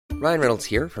Ryan Reynolds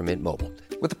here from Mint Mobile.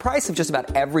 With the price of just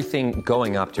about everything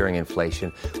going up during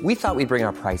inflation, we thought we'd bring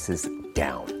our prices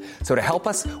down. So to help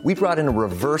us, we brought in a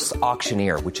reverse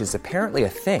auctioneer, which is apparently a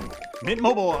thing. Mint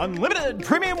Mobile Unlimited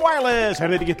Premium Wireless. How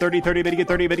to get 30, 30, bit to get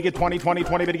 30, bit to get 20, 20,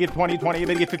 20, bit to get 20, 20,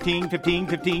 bit to get 15, 15,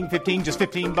 15, 15, just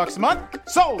 $15 a month?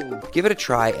 Sold! Give it a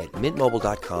try at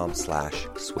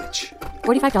mintmobile.com/switch.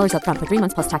 $45 up front for 3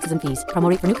 months plus taxes and fees. Promo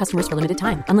rate for new customers for limited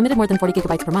time. Unlimited more than 40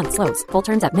 gigabytes per month. Slows full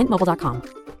terms at mintmobile.com.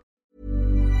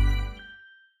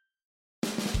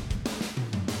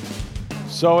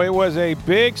 So it was a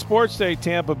big sports day,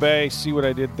 Tampa Bay. See what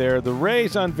I did there? The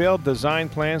Rays unveiled design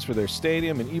plans for their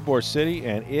stadium in Ybor City,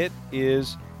 and it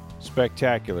is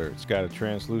spectacular. It's got a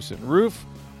translucent roof,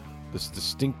 this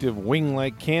distinctive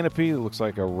wing-like canopy that looks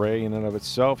like a ray in and of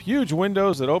itself, huge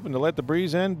windows that open to let the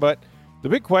breeze in, but the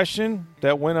big question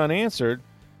that went unanswered,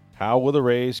 how will the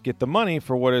Rays get the money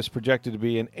for what is projected to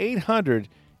be an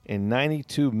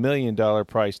 $892 million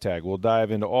price tag? We'll dive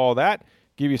into all that.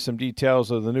 Give you some details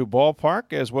of the new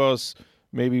ballpark, as well as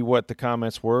maybe what the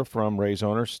comments were from Rays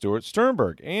owner Stuart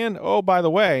Sternberg. And, oh, by the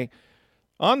way,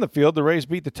 on the field, the Rays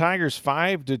beat the Tigers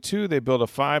 5-2. They built a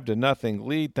 5-0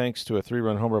 lead thanks to a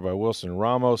 3-run homer by Wilson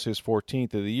Ramos, his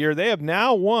 14th of the year. They have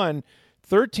now won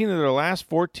 13 of their last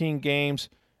 14 games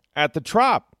at the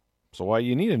Trop. So why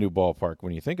you need a new ballpark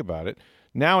when you think about it.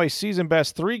 Now a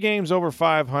season-best 3 games over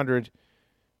 500,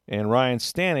 and Ryan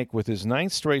Stanek with his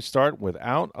 9th straight start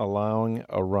without allowing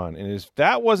a run. And if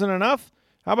that wasn't enough,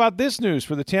 how about this news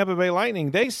for the Tampa Bay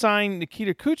Lightning? They signed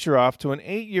Nikita Kucherov to an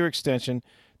 8-year extension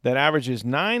that averages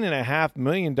 $9.5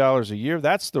 million a year.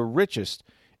 That's the richest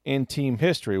in team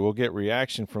history. We'll get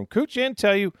reaction from Kuch and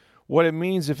tell you what it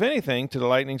means, if anything, to the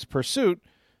Lightning's pursuit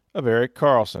of Erik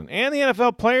Karlsson. And the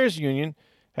NFL Players Union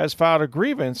has filed a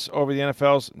grievance over the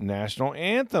NFL's national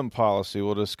anthem policy.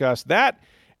 We'll discuss that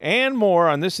and more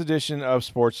on this edition of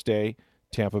Sports Day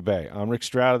Tampa Bay. I'm Rick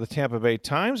Stroud of the Tampa Bay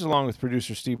Times, along with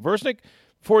producer Steve Versnick.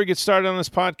 Before we get started on this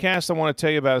podcast, I want to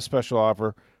tell you about a special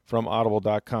offer from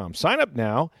Audible.com. Sign up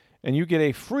now, and you get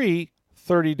a free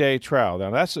 30-day trial.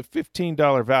 Now, that's a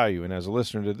 $15 value, and as a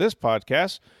listener to this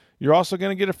podcast, you're also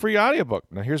going to get a free audiobook.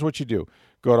 Now, here's what you do.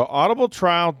 Go to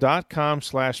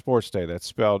audibletrial.com/sportsday. That's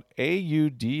spelled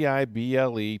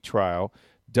AUDIBLE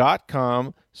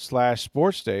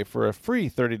trial.com/sportsday for a free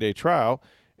 30-day trial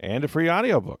and a free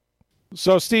audiobook.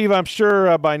 So, Steve, I'm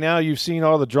sure by now you've seen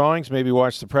all the drawings, maybe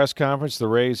watched the press conference, the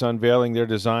Rays unveiling their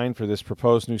design for this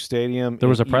proposed new stadium. There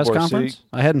was a press Ybor conference? City.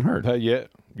 I hadn't heard. Yeah,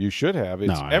 you should have.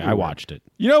 It's I watched it.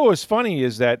 You know what's funny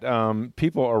is that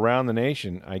people around the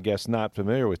nation, I guess not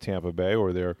familiar with Tampa Bay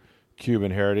or their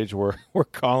Cuban heritage, were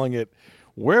calling it,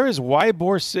 where is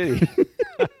Ybor City?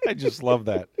 I just love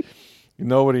that.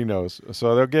 Nobody knows,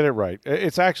 so they'll get it right.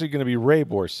 It's actually going to be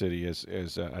Raybor City,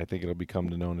 as I think it'll become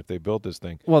known if they built this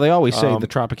thing. Well, they always say the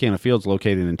Tropicana Field's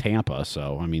located in Tampa,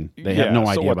 so, I mean, they have no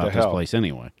idea about this place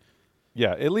anyway.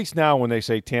 Yeah, at least now when they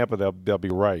say Tampa, they'll be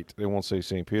right. They won't say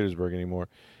St. Petersburg anymore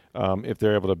if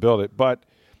they're able to build it. But,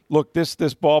 look, this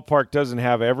ballpark doesn't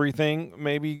have everything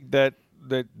maybe that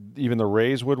even the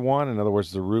Rays would want. In other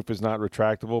words, the roof is not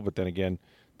retractable, but then again,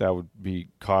 that would be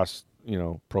cost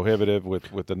prohibitive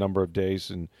with the number of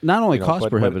days. And not only cost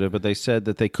prohibitive, but they said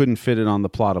that they couldn't fit it on the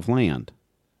plot of land.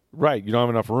 Right. You don't have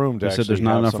enough room to They said there's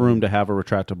not enough room to have a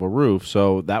retractable roof,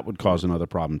 so that would cause another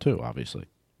problem too, obviously.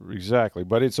 Exactly.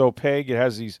 But it's opaque. It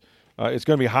has these it's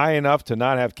going to be high enough to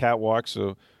not have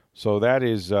catwalks, so that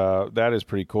is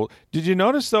pretty cool. Did you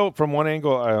notice though, from one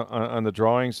angle on the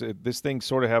drawings, this thing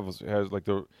sort of has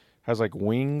like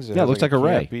wings? It looks like a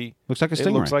ray. Looks like a stingray.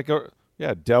 It looks like a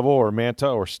devil or manta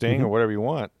or sting or whatever you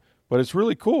want. But it's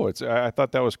really cool. I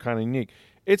thought that was kind of unique.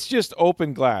 It's just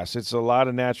open glass. It's a lot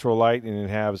of natural light, and it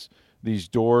has these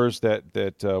doors that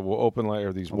will open,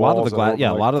 or these walls. A lot of the glass,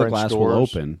 a lot of the glass will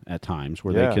open at times,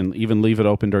 where they can even leave it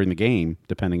open during the game,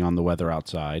 depending on the weather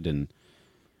outside and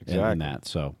that.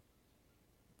 So,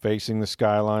 facing the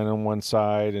skyline on one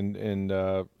side, and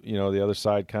the other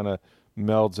side kind of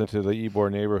melds into the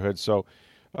Ybor neighborhood. So.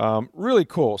 Really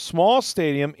cool. Small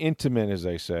stadium, intimate, as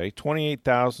they say.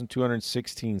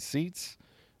 28,216 seats.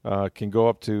 Can go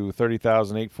up to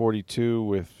 30,842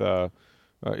 with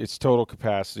its total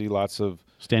capacity. Lots of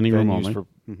standing room only for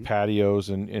patios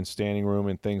and standing room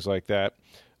and things like that.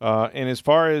 And as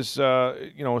far as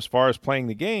playing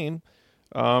the game,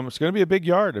 it's going to be a big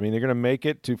yard. I mean, they're going to make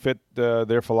it to fit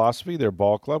their philosophy, their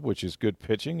ball club, which is good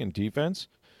pitching and defense.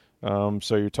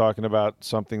 So you're talking about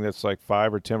something that's like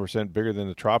 5 or 10% bigger than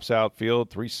the Trop's outfield,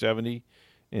 370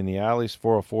 in the alleys,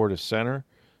 404 to center.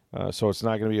 So it's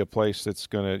not going to be a place that's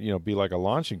going to be like a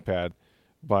launching pad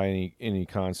by any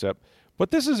concept. But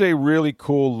this is a really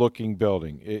cool looking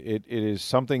building. It is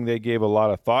something they gave a lot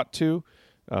of thought to.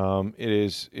 It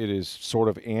is sort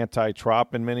of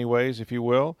anti-trop in many ways, if you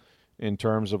will, in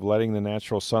terms of letting the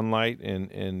natural sunlight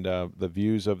and the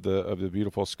views of the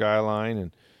beautiful skyline.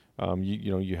 And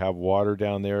you have water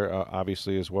down there,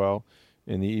 obviously, as well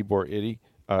in the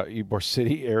Ybor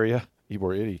City area.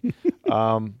 Ybor City.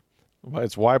 Well,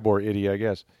 it's Ybor City, I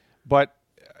guess. But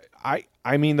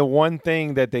I mean, the one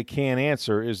thing that they can't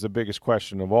answer is the biggest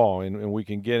question of all, and we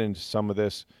can get into some of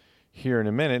this here in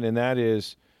a minute, and that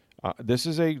is this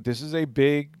is a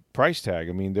big price tag.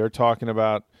 I mean, they're talking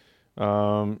about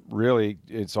really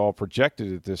it's all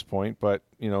projected at this point, but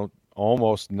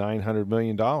almost $900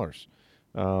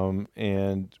 million,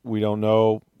 and we don't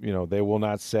know. They will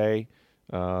not say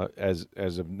as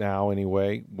of now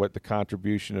anyway what the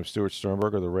contribution of Stuart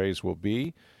Sternberg or the Rays will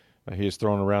be. He has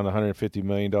thrown around the $150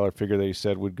 million figure that he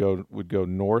said would go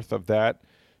north of that,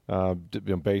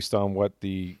 based on what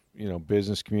the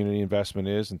business community investment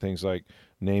is and things like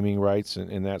naming rights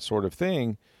and that sort of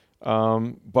thing.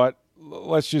 But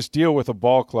let's just deal with the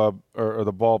ball club or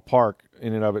the ballpark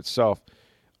in and of itself.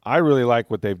 I really like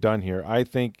what they've done here. I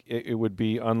think it would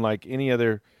be unlike any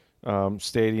other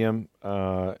stadium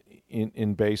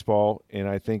in baseball, and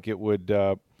I think it would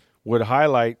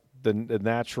highlight the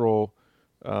natural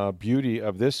beauty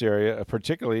of this area,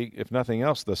 particularly, if nothing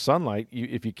else, the sunlight.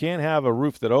 If you can't have a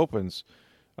roof that opens,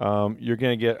 you're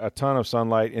going to get a ton of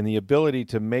sunlight and the ability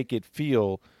to make it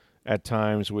feel at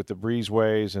times with the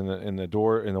breezeways and the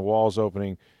door and the walls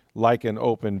opening like an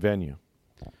open venue.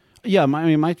 Yeah,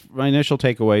 my initial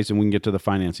takeaways, and we can get to the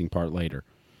financing part later.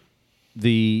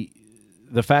 The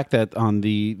fact that on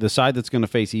the side that's going to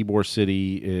face Ybor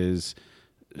City is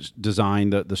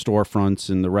designed, the storefronts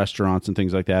and the restaurants and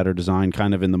things like that are designed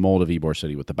kind of in the mold of Ybor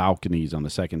City with the balconies on the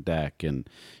second deck, and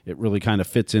it really kind of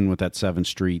fits in with that 7th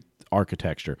Street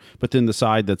architecture. But then the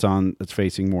side that's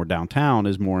facing more downtown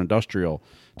is more industrial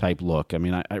type look. I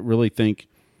mean, I really think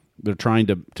they're trying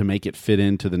to make it fit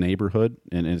into the neighborhood,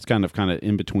 and it's kind of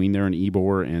in between there in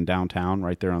Ybor and downtown,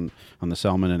 right there on the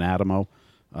Selman and Adamo.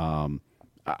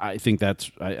 I think that's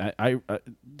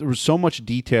there was so much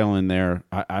detail in there.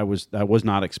 I was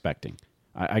not expecting.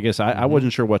 I guess I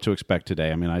wasn't sure what to expect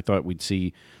today. I mean, I thought we'd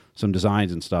see some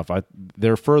designs and stuff.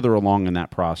 They're further along in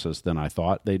that process than I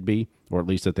thought they'd be, or at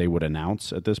least that they would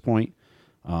announce at this point.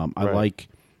 I like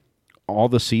all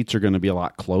the seats are going to be a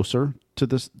lot closer to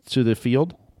the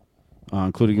field,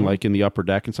 including like in the upper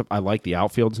deck and stuff. I like the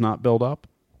outfield's not built up.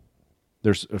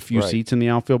 There's a few seats in the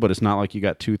outfield, but it's not like you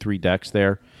got 2-3 decks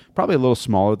there. Probably a little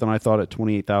smaller than I thought at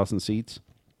 28,000 seats.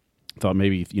 I thought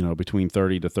maybe between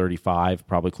 30 to 35,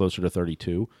 probably closer to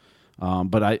 32.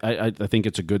 But I think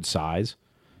it's a good size.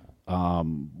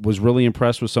 Was really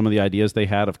impressed with some of the ideas they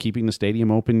had of keeping the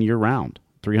stadium open year round,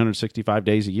 365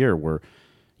 days a year. Where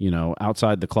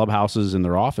outside the clubhouses and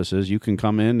their offices, you can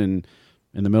come in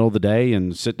the middle of the day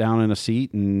and sit down in a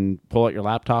seat and pull out your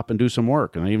laptop and do some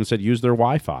work. And they even said use their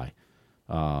Wi-Fi.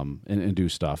 And do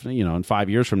stuff. In 5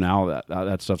 years from now,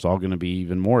 that stuff's all going to be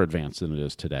even more advanced than it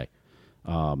is today.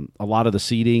 A lot of the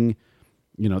seating,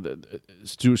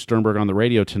 Stu Sternberg on the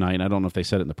radio tonight, and I don't know if they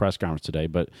said it in the press conference today,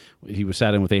 but he was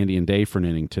sat in with Andy and Dave for an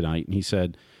inning tonight, and he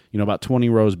said, about 20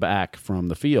 rows back from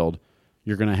the field,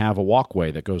 you're going to have a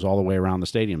walkway that goes all the way around the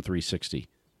stadium, 360.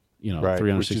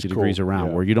 360 degrees cool.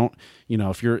 around, where you don't,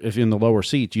 if in the lower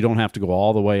seats, you don't have to go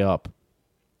all the way up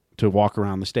to walk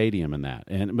around the stadium and that.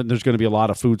 But there's going to be a lot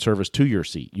of food service to your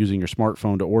seat, using your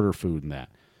smartphone to order food and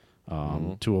that,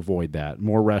 to avoid that.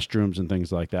 More restrooms and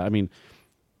things like that. I mean,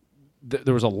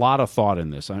 there was a lot of thought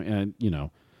in this.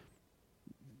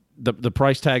 The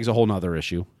price tag's a whole nother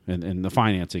issue and the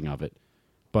financing of it.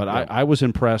 But yeah. I was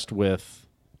impressed with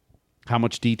how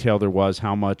much detail there was,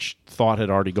 how much thought had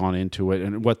already gone into it,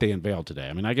 and what they unveiled today.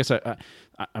 I mean, I guess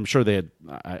I'm sure they had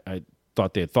I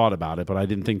thought they had thought about it, but I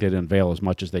didn't think they'd unveil as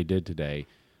much as they did today.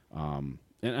 And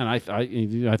I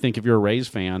think if you're a Rays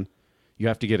fan, you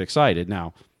have to get excited.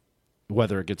 Now,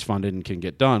 whether it gets funded and can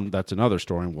get done, that's another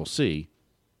story, and we'll see.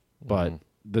 But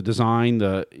the design,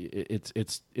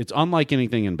 it's unlike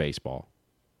anything in baseball.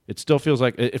 It still feels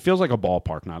like a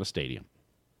ballpark, not a stadium,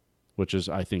 which is,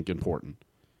 I think, important.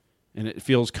 And it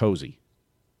feels cozy,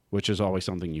 which is always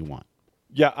something you want.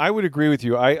 Yeah, I would agree with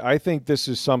you. I think this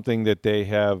is something that they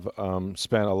have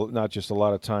spent not just a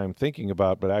lot of time thinking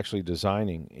about, but actually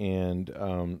designing. And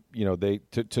they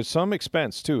to some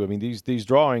expense too. I mean, these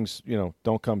drawings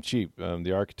don't come cheap.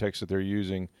 The architects that they're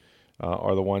using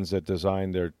are the ones that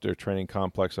designed their training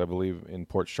complex, I believe, in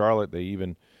Port Charlotte. They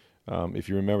even, if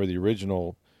you remember the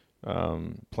original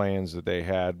plans that they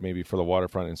had, maybe for the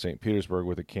waterfront in St. Petersburg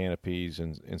with the canopies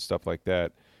and stuff like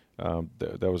that.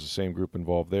 That was the same group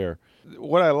involved there.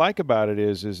 What I like about it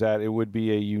is that it would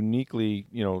be a uniquely,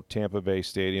 Tampa Bay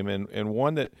stadium, and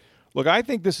one that, look, I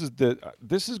think this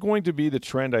is going to be the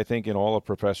trend, I think, in all of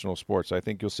professional sports. I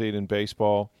think you'll see it in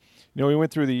baseball. We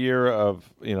went through the year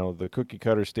of, the cookie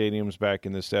cutter stadiums back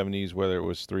in the 70s, whether it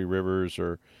was Three Rivers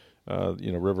or,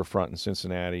 Riverfront in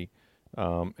Cincinnati.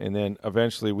 And then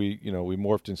eventually we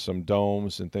morphed in some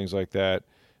domes and things like that.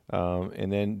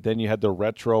 And then you had the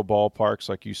retro ballparks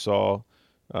like you saw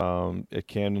at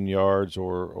Camden Yards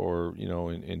or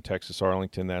in Texas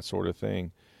Arlington, that sort of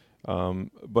thing.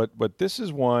 But this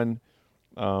is one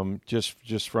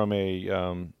just from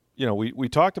a we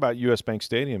talked about U.S. Bank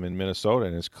Stadium in Minnesota,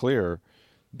 and it's clear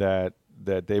that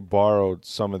they borrowed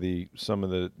some of the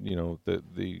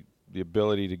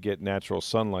ability to get natural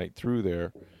sunlight through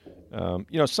there.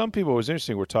 Some people, it was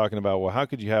interesting, were talking about, well, how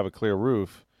could you have a clear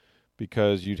roof?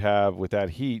 Because with that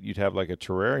heat, you'd have like a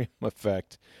terrarium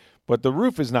effect. But the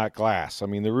roof is not glass. I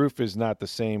mean, the roof is not the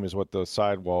same as what the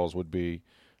sidewalls would be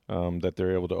that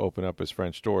they're able to open up as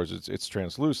French doors. It's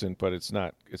translucent, but it's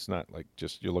not like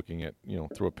just you're looking at,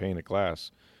 through a pane of glass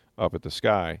up at the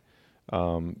sky.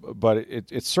 But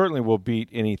it certainly will beat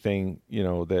anything,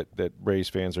 that Rays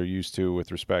fans are used to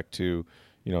with respect to,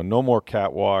 no more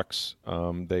catwalks.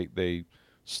 They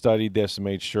studied this and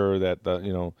made sure that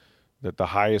that the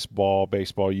highest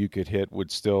baseball you could hit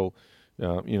would still,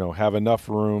 have enough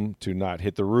room to not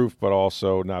hit the roof, but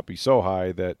also not be so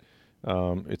high that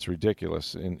it's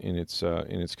ridiculous in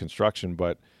its construction.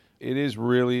 But it is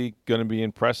really going to be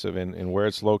impressive, and where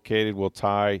it's located will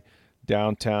tie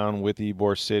downtown with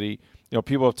Ybor City.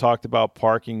 People have talked about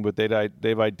parking, but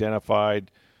they've identified,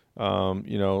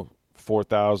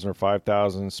 4,000 or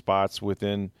 5,000 spots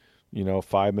within,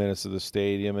 5 minutes of the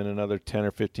stadium, and another 10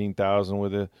 or 15,000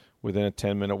 within a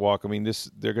 10-minute walk. I mean,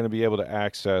 they're going to be able to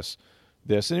access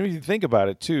this. And if you think about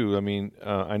it, too, I mean,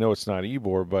 I know it's not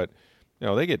Ybor, but,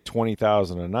 they get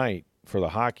 20,000 a night for the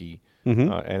hockey at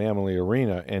Amalie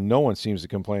Arena, and no one seems to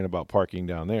complain about parking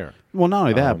down there. Well, not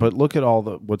only that, but look at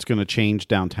what's going to change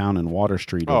downtown in Water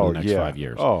Street over the next 5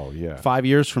 years. Oh, yeah. 5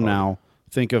 years from now,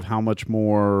 think of how much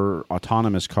more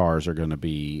autonomous cars are going to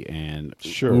be, and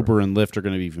Sure. Uber and Lyft are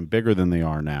going to be even bigger than they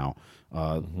are now.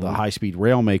 The high-speed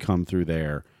rail may come through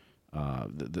there.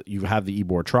 You have the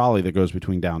Ybor trolley that goes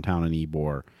between downtown and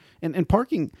Ybor. And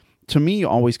parking, to me,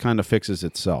 always kind of fixes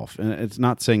itself. And it's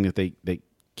not saying that they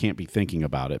can't be thinking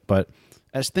about it, but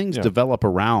as things develop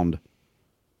around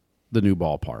the new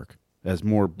ballpark, as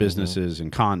more businesses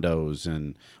and condos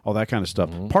and all that kind of stuff,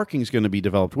 parking is going to be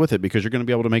developed with it, because you're going to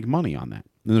be able to make money on that.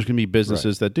 And there's going to be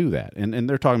businesses that do that. And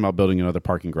they're talking about building another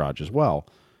parking garage as well.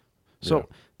 So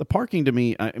the parking, to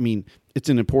me, I mean, it's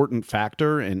an important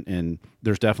factor, and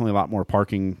there's definitely a lot more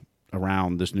parking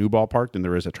around this new ballpark than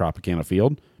there is at Tropicana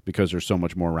Field, because there's so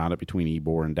much more around it between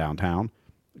Ybor and downtown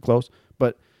close.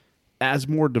 But as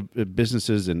more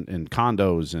businesses and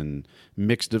condos and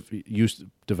mixed use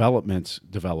developments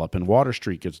develop and Water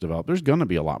Street gets developed, there's going to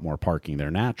be a lot more parking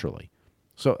there naturally.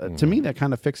 So to me, that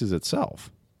kind of fixes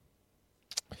itself.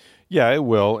 Yeah, it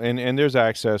will. And there's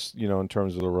access, in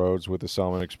terms of the roads with the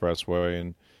Selman Expressway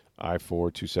and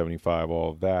I-4, 275, all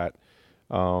of that.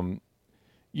 I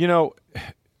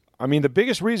mean, the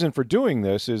biggest reason for doing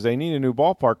this is they need a new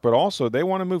ballpark, but also they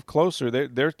want to move closer.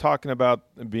 They're talking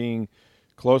about being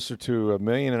closer to 1.5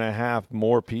 million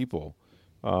more people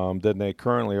than they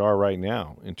currently are right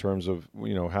now, in terms of,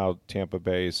 how Tampa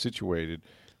Bay is situated,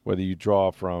 whether you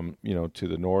draw from, to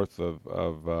the north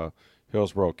of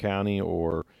Hillsborough County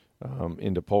or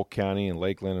into Polk County and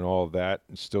Lakeland and all of that,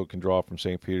 and still can draw from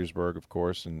St. Petersburg, of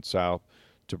course, and south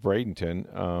to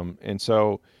Bradenton. And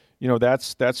so,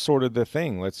 that's sort of the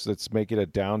thing. Let's make it a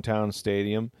downtown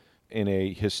stadium in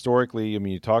a historically, I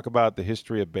mean, you talk about the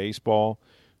history of baseball.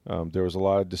 There was a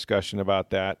lot of discussion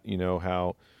about that,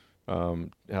 how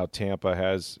Tampa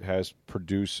has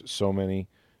produced so many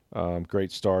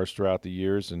great stars throughout the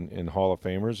years and Hall of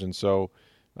Famers. And so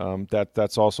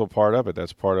that's also part of it.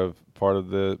 That's part of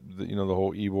the the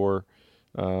whole Ybor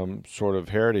sort of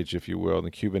heritage, if you will,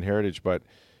 the Cuban heritage. But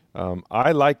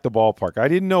I like the ballpark. I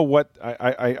didn't know what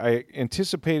I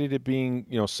anticipated it being,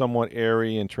 somewhat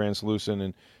airy and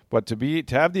translucent, but to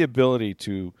have the ability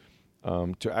to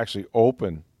actually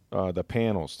open the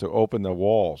panels, to open the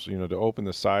walls, to open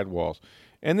the side walls,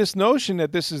 and this notion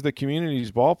that this is the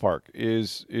community's ballpark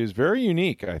is very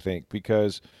unique, I think,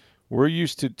 because we're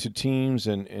used to teams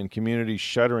and communities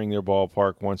shuttering their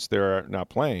ballpark once they're not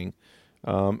playing,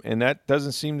 and that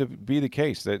doesn't seem to be the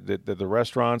case. That the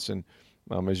restaurants and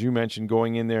as you mentioned,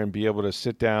 going in there and be able to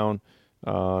sit down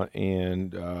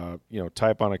and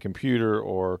type on a computer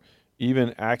or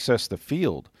even access the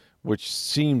field which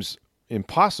seems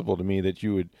impossible to me that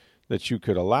you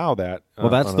could allow that. Well,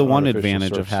 that's on the an one artificial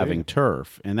advantage surf of having stadium.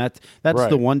 turf, and that's Right.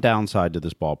 the one downside to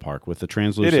this ballpark with the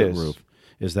translucent It is. roof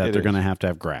is that It they're is. going to have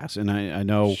grass. And I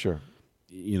know, Sure.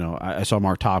 you know, I saw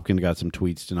Mark Topkin got some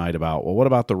tweets tonight about, well, what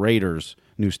about the Raiders'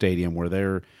 new stadium where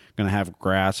they're going to have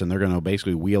grass and they're going to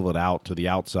basically wheel it out to the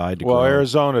outside to Well, grow?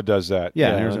 Arizona does that.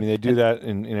 Yeah, I Arizona- mean, they do that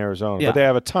in Arizona, Yeah. but they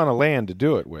have a ton of land to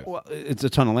do it with. Well, it's a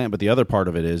ton of land, but the other part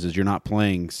of it is you're not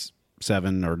playing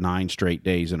 7 or 9 straight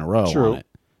days in a row True. on it.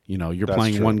 You know, you're That's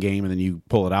playing true. one game and then you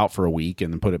pull it out for a week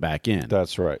and then put it back in.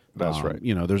 That's right. That's right.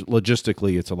 You know, there's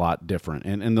logistically it's a lot different,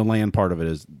 and the land part of it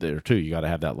is there too. You got to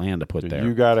have that land to put there.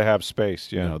 You got to have space.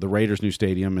 Yeah. You know, the Raiders' new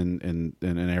stadium in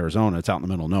Arizona, it's out in the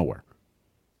middle of nowhere.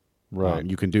 Right.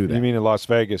 You can do that. You mean in Las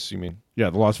Vegas? You mean? Yeah,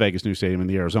 the Las Vegas new stadium and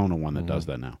the Arizona one that does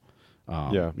that now.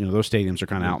 Yeah. You know, those stadiums are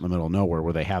kind of out in the middle of nowhere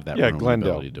where they have that Yeah, room and Glendale.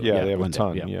 ability to do it. Yeah, they have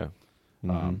Glendale, a ton.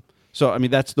 Yeah. So, I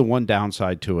mean, that's the one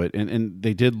downside to it. And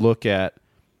they did look at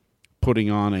putting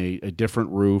on a different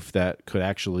roof that could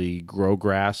actually grow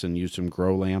grass and use some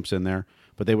grow lamps in there.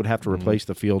 But they would have to replace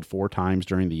the field 4 times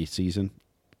during the season,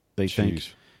 they think.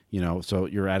 Jeez. You know, so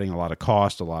you're adding a lot of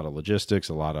cost, a lot of logistics,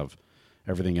 a lot of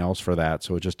everything else for that.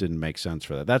 So it just didn't make sense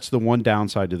for that. That's the one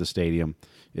downside to the stadium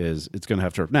is it's going to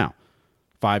have turf. Now,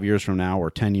 5 years from now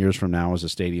or 10 years from now, as the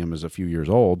stadium is a few years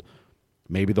old,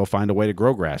 maybe they'll find a way to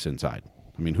grow grass inside.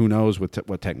 I mean, who knows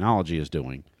what technology is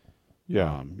doing?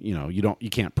 Yeah. You know, you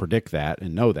can't predict that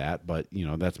and know that, but you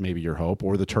know that's maybe your hope.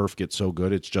 Or the turf gets so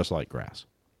good it's just like grass.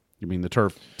 I mean, the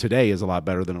turf today is a lot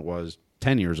better than it was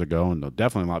 10 years ago, and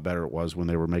definitely a lot better it was when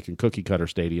they were making cookie cutter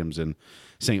stadiums in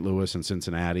St. Louis and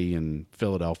Cincinnati and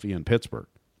Philadelphia and Pittsburgh.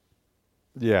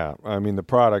 Yeah, I mean the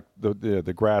product,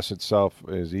 the grass itself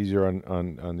is easier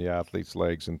on the athlete's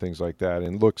legs and things like that,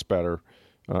 and looks better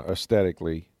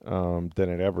aesthetically than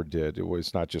it ever did.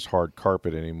 It's not just hard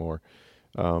carpet anymore.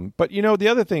 But you know the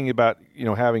other thing about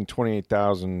having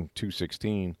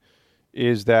 28,216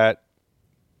 is that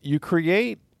you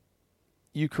create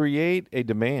a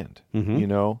demand.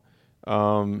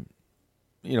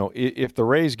 If the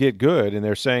Rays get good and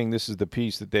they're saying this is the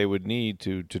piece that they would need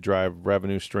to drive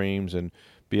revenue streams and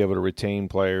be able to retain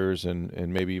players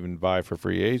and maybe even vie for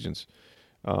free agents.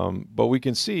 But we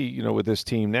can see, with this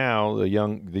team now, the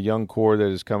young core that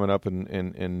is coming up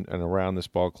and around this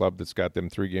ball club that's got them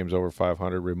 3 games over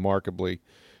 500 remarkably.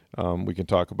 We can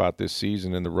talk about this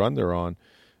season and the run they're on.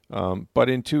 But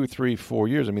in 2, 3, 4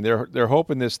 years, I mean, they're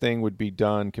hoping this thing would be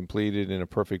done, completed in a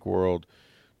perfect world,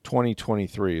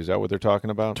 2023. Is that what they're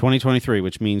talking about? 2023,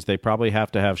 which means they probably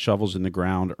have to have shovels in the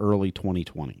ground early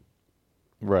 2020.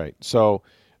 Right. So,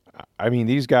 I mean,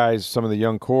 these guys, some of the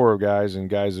young core guys and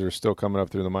guys that are still coming up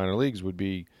through the minor leagues would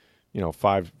be,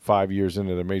 5 years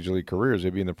into their major league careers.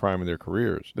 They'd be in the prime of their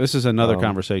careers. This is another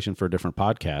conversation for a different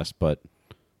podcast, but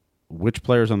which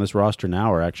players on this roster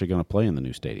now are actually going to play in the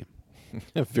new stadium?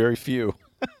 Very few.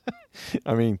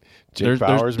 I mean, Jake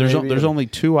Bowers. There's maybe? only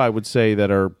 2 I would say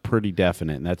that are pretty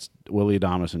definite, and that's Willie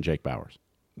Adames and Jake Bowers.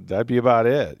 That'd be about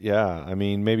it. Yeah, I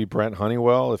mean, maybe Brent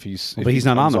Honeywell if he's. But he's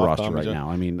not on the roster Tommy right John. now.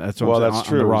 I mean, that's what I'm saying,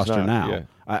 true. on the He's roster not, now. yeah.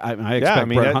 I expect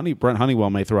mean, Brent Honeywell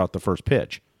may throw out the first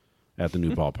pitch at the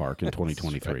new ballpark in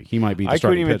 2023. right. He might be the I couldn't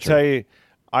starting even pitcher. tell you.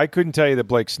 I couldn't tell you that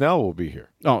Blake Snell will be here.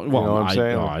 Oh well, you know what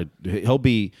I'm saying? he'll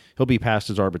be past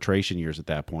his arbitration years at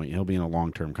that point. He'll be in a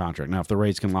long-term contract. Now, if the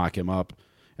Rays can lock him up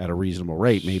at a reasonable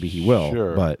rate, maybe he will.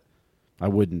 Sure. But I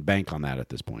wouldn't bank on that at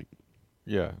this point.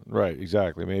 Yeah, right,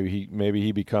 exactly. Maybe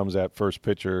he becomes that first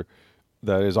pitcher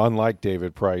that is unlike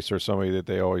David Price or somebody that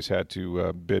they always had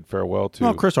to bid farewell to.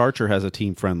 Well, Chris Archer has a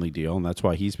team-friendly deal, and that's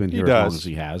why he's been here as long as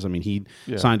he has. I mean, he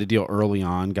signed a deal early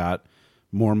on, got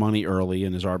more money early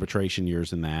in his arbitration years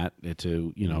than that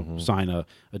to sign a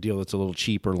deal that's a little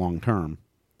cheaper long-term.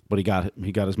 But he got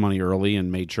his money early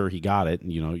and made sure he got it.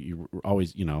 And, you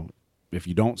always, if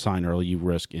you don't sign early, you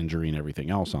risk injury and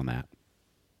everything else on that.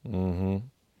 Mm-hmm.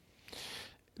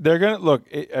 They're going to look.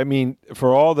 I mean,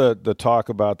 for all the talk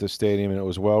about the stadium, and it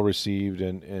was well received,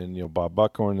 and Bob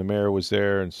Buckhorn, the mayor, was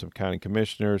there, and some county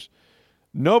commissioners.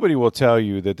 Nobody will tell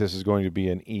you that this is going to be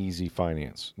an easy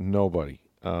finance. Nobody.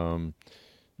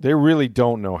 They really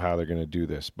don't know how they're going to do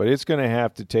this, but it's going to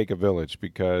have to take a village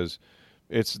because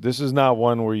this is not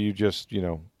one where you just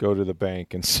go to the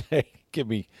bank and say, give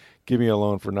me a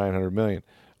loan for $900 million.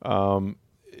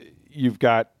 You've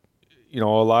got a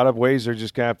lot of ways they're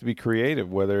just going to have to be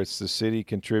creative, whether it's the city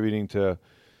contributing to,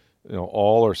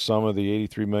 all or some of the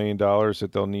 $83 million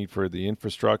that they'll need for the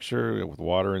infrastructure with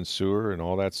water and sewer and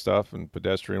all that stuff and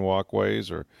pedestrian walkways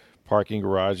or parking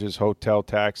garages, hotel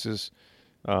taxes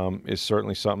is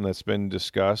certainly something that's been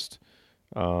discussed.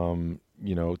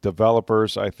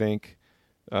 Developers, I think,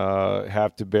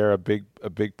 have to bear a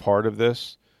big part of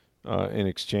this in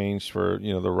exchange for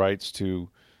the rights to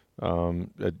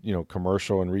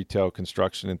commercial and retail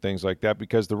construction and things like that.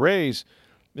 Because the Rays,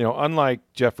 unlike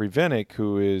Jeffrey Vinnick,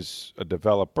 who is a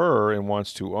developer and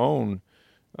wants to own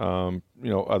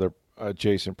other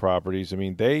adjacent properties, I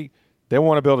mean they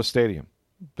want to build a stadium.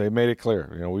 They made it clear.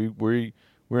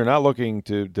 We're not looking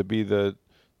to be the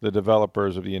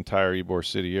developers of the entire Ybor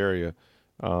City area.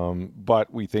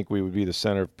 But we think we would be the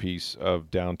centerpiece of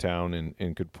downtown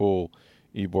and could pull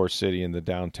Ybor City and the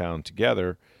downtown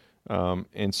together.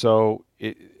 And so,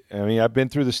 I've been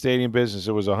through the stadium business.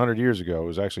 It was 100 years ago. It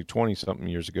was actually 20-something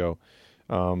years ago.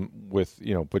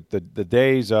 But the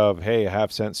days of, hey, a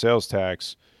half-cent sales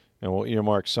tax, and we'll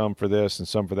earmark some for this and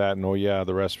some for that, and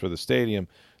the rest for the stadium,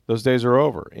 those days are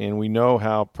over. And we know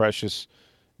how precious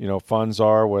funds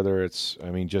are, whether it's,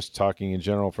 just talking in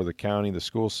general for the county, the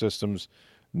school systems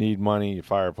need money,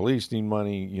 fire, police need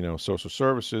money, social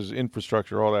services,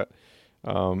 infrastructure, all that.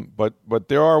 But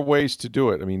there are ways to do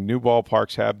it. New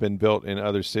ballparks have been built in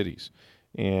other cities,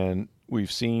 and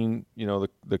we've seen,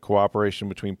 the cooperation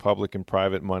between public and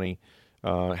private money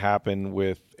happen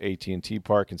with AT&T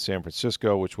Park in San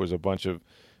Francisco, which was a bunch of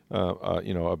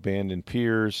abandoned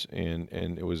piers, and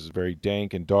it was very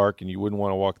dank and dark, and you wouldn't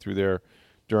want to walk through there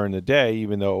during the day,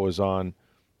 even though it was on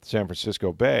San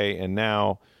Francisco Bay. And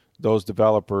now those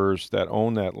developers that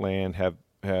own that land have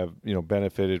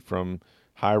benefited from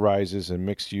high rises and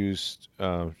mixed use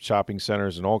shopping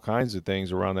centers and all kinds of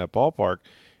things around that ballpark,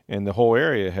 and the whole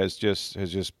area has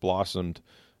just blossomed.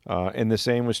 And the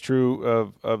same was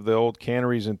true of the old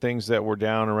canneries and things that were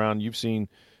down around. You've seen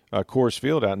Coors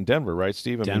Field out in Denver, right,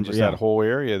 Steve? Denver, that whole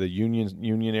area, the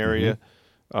Union area,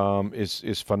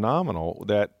 is phenomenal.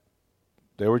 That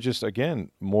they were just, again,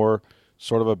 more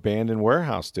sort of abandoned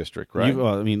warehouse district, right?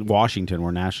 Washington,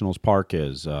 where Nationals Park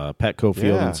is, Petco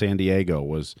Field in San Diego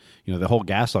was, the whole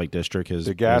Gaslight District has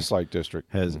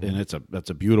and that's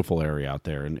a beautiful area out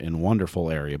there and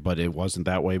wonderful area, but it wasn't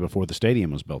that way before the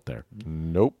stadium was built there.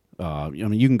 Nope.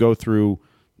 You can go through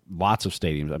lots of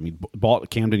stadiums.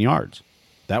 Camden Yards,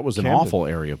 that was an awful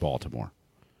area of Baltimore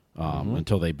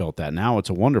until they built that. Now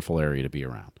it's a wonderful area to be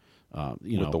around.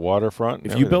 With the waterfront.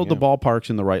 If you build the ballparks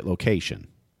in the right location,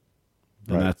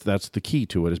 and that's the key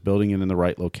to it, is building it in the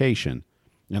right location.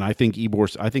 And I think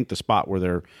the spot where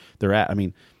they're at,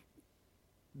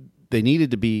 they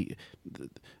needed to be.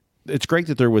 It's great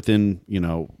that they're within,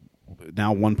 now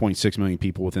 1.6 million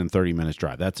people within 30 minutes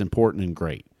drive. That's important and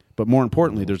great. But more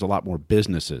importantly, there's a lot more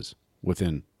businesses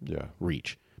within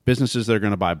reach. Businesses that are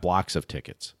going to buy blocks of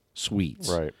tickets,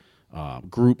 suites,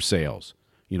 group sales.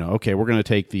 Okay, we're going to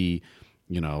take the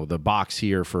box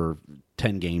here for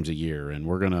 10 games a year, and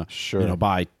we're going to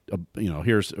buy we're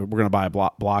going to buy a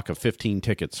block of 15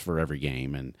 tickets for every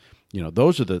game, and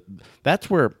that's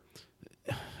where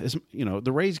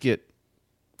the Rays get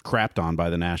crapped on by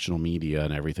the national media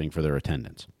and everything for their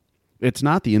attendance. It's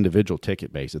not the individual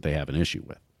ticket base that they have an issue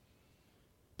with.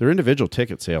 Their individual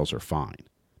ticket sales are fine.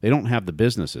 They don't have the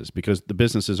businesses because the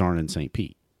businesses aren't in St.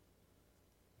 Pete.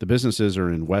 The businesses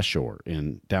are in West Shore,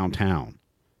 in downtown.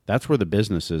 That's where the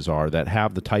businesses are that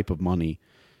have the type of money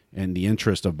and the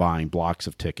interest of buying blocks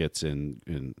of tickets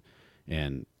and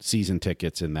season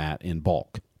tickets and that in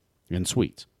bulk, in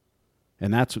suites.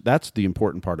 And that's the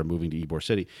important part of moving to Ybor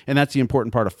City. And that's the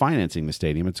important part of financing the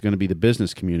stadium. It's going to be the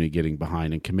business community getting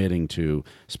behind and committing to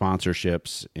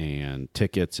sponsorships and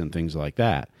tickets and things like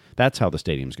that. That's how the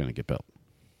stadium's going to get built.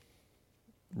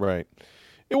 Right.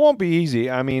 It won't be easy.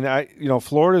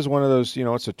 Florida is one of those,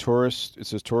 it's a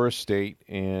tourist state,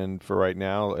 and for right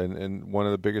now, and one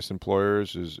of the biggest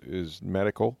employers is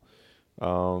medical.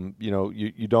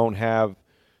 You don't have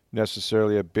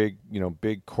necessarily a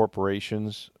big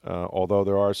corporations, although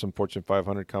there are some Fortune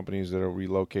 500 companies that will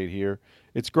relocate here.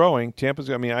 It's growing. Tampa's,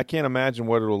 I can't imagine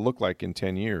what it'll look like in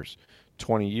 10 years,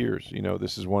 20 years.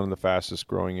 This is one of the fastest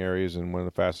growing areas and one of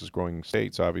the fastest growing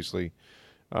states, obviously,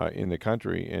 in the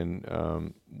country.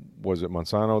 And was it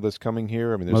Monsanto that's coming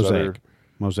here? There's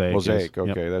Mosaic.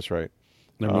 Okay, yep. That's right.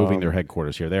 They're moving their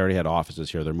headquarters here. They already had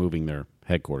offices here. They're moving their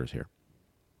headquarters here.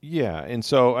 Yeah, and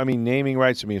so naming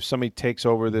rights. If somebody takes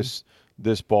over this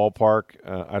ballpark,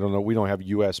 I don't know. We don't have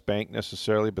U.S. Bank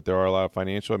necessarily, but there are a lot of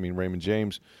financial. Raymond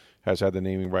James has had the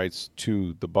naming rights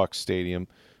to the Bucs Stadium,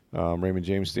 Raymond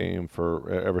James Stadium, for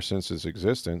ever since its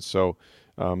existence. So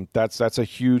that's a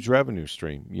huge revenue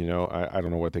stream. I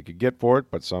don't know what they could get for it,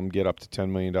 but some get up to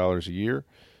 $10 million a year.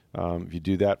 If you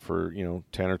do that for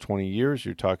 10 or 20 years,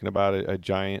 you're talking about a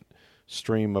giant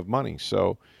stream of money.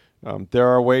 So there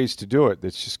are ways to do it.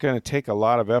 It's just going to take a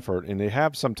lot of effort, and they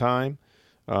have some time.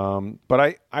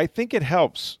 But I think it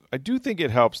helps. I do think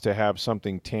it helps to have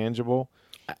something tangible.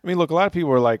 I mean, look, a lot of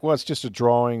people are like, well, it's just a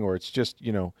drawing, or it's just,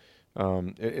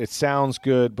 it sounds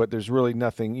good, but there's really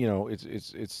nothing,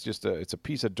 it's just it's a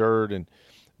piece of dirt.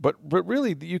 But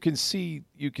really you can see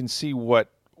what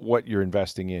you're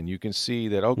investing in. You can see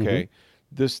that, okay,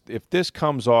 if this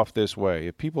comes off this way,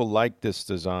 if people like this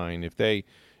design, if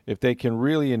they can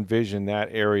really envision that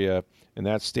area and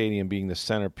that stadium being the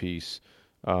centerpiece,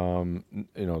 to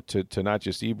not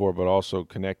just Ybor, but also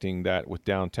connecting that with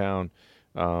downtown,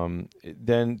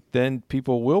 then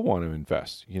people will want to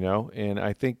invest, and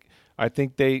I think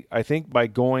by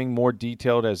going more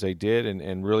detailed as they did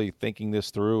and really thinking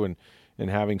this through and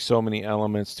having so many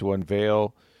elements to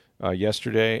unveil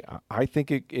yesterday, I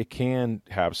think it can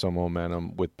have some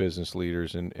momentum with business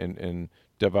leaders and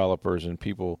developers and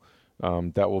people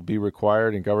that will be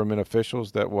required, and government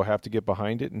officials that will have to get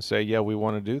behind it and say, yeah, we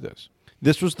want to do this.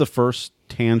 This was the first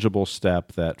tangible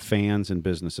step that fans and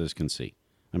businesses can see.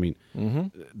 I mean,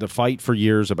 the fight for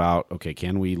years about, okay,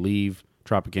 can we leave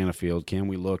Tropicana Field? Can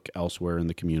we look elsewhere in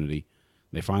the community?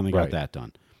 They finally got that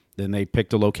done. Then they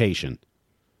picked a location.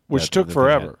 Which took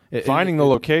forever. Finding the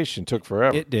location took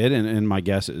forever. It did, and my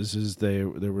guess is there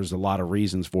was a lot of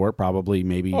reasons for it. Probably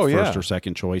maybe first or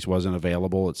second choice wasn't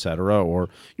available, et cetera. Or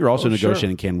you're also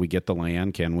negotiating, can we get the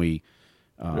land? Can we,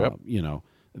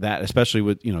 that, especially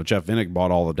with, Jeff Vinnick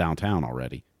bought all the downtown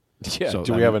already. Yeah, so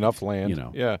do we have enough land?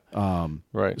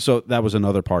 Right. So that was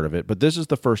another part of it. But this is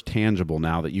the first tangible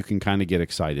now that you can kind of get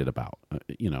excited about.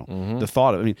 The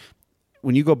thought of,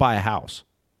 when you go buy a house,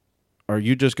 are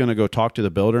you just going to go talk to the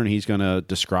builder and he's going to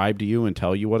describe to you and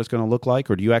tell you what it's going to look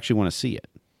like, or do you actually want to see it?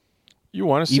 You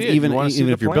want to see it. Even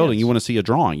if you're building, you want to see a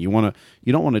drawing. You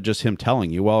don't want to just him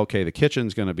telling you, well, okay, the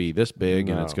kitchen's going to be this big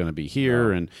and it's going to be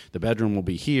here and the bedroom will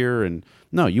be here, and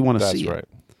no, you want to see it.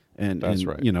 That's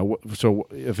right. So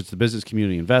if it's the business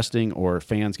community investing or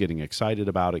fans getting excited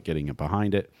about it, getting it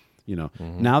behind it,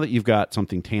 now that you've got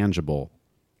something tangible,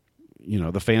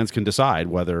 the fans can decide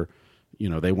whether,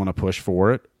 they want to push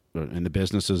for it, and the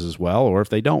businesses as well, or if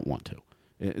they don't want to.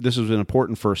 This was an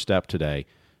important first step today.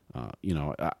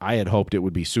 I had hoped it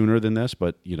would be sooner than this,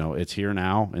 but, it's here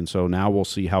now, and so now we'll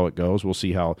see how it goes. We'll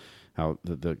see how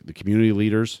the community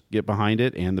leaders get behind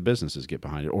it and the businesses get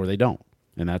behind it, or they don't.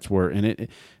 And that's where,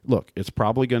 look, it's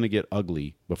probably going to get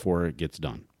ugly before it gets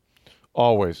done.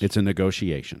 Always. It's a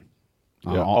negotiation.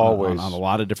 Always. On a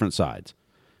lot of different sides.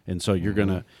 And so you're going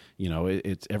to,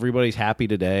 it's everybody's happy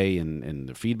today, and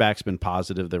the feedback's been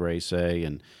positive, the Rays say,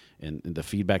 and the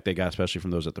feedback they got, especially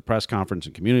from those at the press conference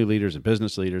and community leaders and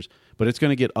business leaders, but it's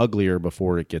going to get uglier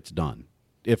before it gets done,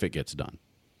 if it gets done.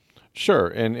 Sure,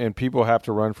 and people have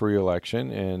to run for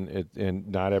re-election, and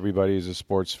not everybody is a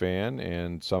sports fan,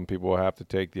 and some people will have to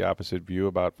take the opposite view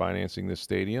about financing this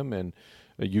stadium, and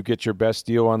you get your best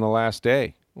deal on the last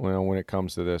day when it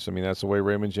comes to this. That's the way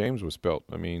Raymond James was built.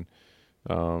 It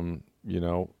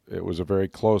was a very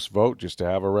close vote just to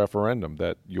have a referendum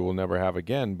that you will never have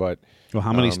again. But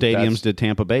how many stadiums did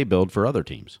Tampa Bay build for other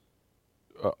teams?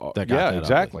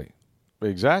 Exactly.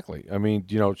 Exactly.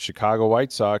 Chicago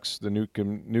White Sox, the new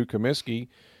Comiskey,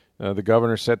 the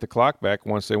governor set the clock back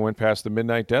once they went past the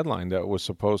midnight deadline. That was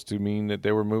supposed to mean that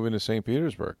they were moving to St.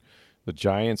 Petersburg. The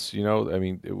Giants,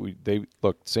 they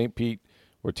look, St. Pete,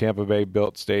 where Tampa Bay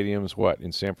built stadiums,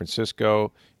 in San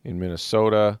Francisco, in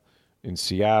Minnesota, in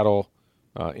Seattle,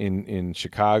 in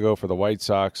Chicago for the White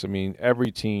Sox.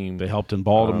 Every team. They helped in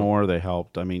Baltimore. They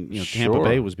helped. Tampa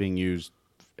Bay was being used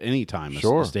anytime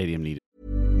a stadium needed.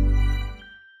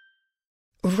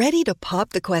 Ready to pop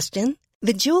the question?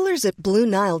 The jewelers at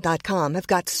BlueNile.com have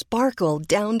got sparkle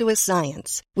down to a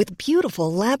science with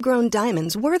beautiful lab-grown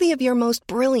diamonds worthy of your most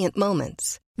brilliant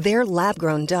moments. Their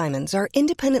lab-grown diamonds are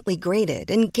independently graded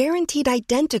and guaranteed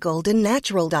identical to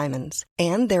natural diamonds,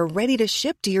 and they're ready to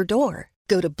ship to your door.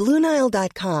 Go to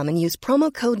BlueNile.com and use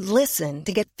promo code LISTEN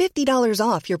to get $50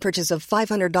 off your purchase of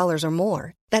 $500 or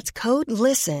more. That's code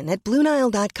LISTEN at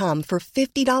BlueNile.com for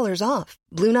 $50 off.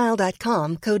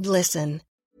 BlueNile.com, code LISTEN.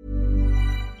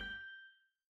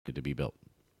 To be built.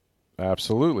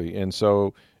 Absolutely. And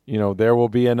so, there will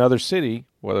be another city,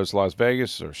 whether it's Las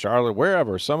Vegas or Charlotte,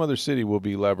 wherever, some other city will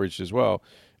be leveraged as well.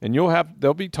 And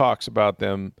there'll be talks about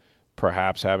them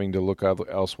perhaps having to look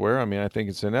elsewhere. I think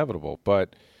it's inevitable,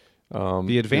 but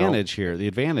the advantage here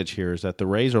is that the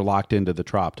Rays are locked into the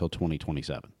Trop till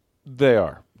 2027. They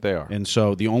are. And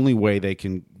so the only way they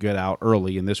can get out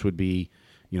early, and this would be,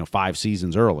 5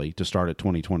 seasons early to start at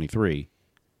 2023,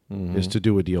 is to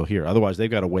do a deal here. Otherwise,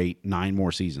 they've got to wait 9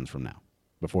 more seasons from now.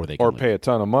 before they can Or leave. pay a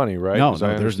ton of money, right? No, As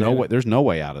I there's no understand way. it. There's no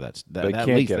way out of that. They that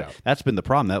can't lease, get out. That's been the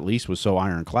problem. That lease was so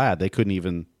ironclad they couldn't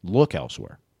even look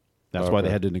elsewhere. That's why they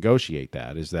Okay. had to negotiate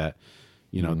that. Is that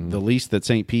Mm-hmm. the lease that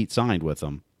St. Pete signed with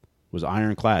them was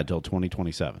ironclad till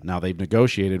 2027. Now they've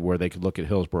negotiated where they could look at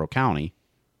Hillsborough County,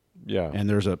 Yeah. and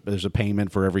there's a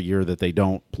payment for every year that they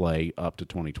don't play up to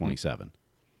 2027.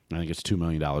 I think it's $2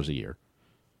 million a year,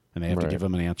 and they have to Right. give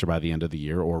them an answer by the end of the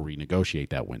year or renegotiate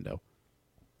that window.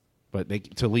 But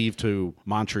to leave to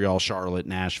Montreal, Charlotte,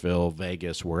 Nashville,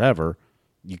 Vegas, wherever,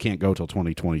 you can't go till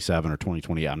 2027 or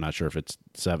 2028. I'm not sure if it's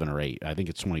 7 or 8. I think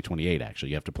it's 2028, actually.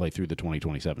 You have to play through the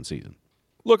 2027 season.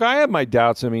 Look, I have my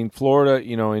doubts. I mean, Florida,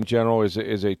 in general, is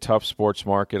a tough sports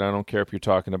market. I don't care if you're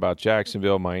talking about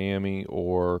Jacksonville, Miami,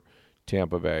 or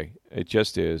Tampa Bay. It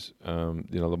just is.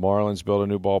 The Marlins built a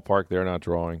new ballpark. They're not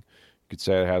drawing. You could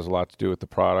say it has a lot to do with the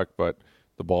product, but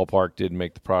the ballpark did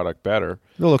make the product better.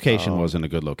 The location wasn't a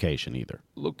good location either.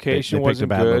 Location they picked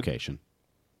wasn't a bad good. location.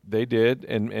 They did,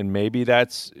 and maybe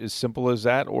that's as simple as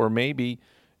that, or maybe,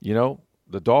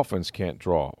 the Dolphins can't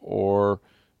draw, or,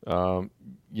 I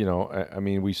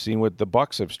mean, we've seen what the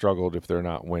Bucks have struggled if they're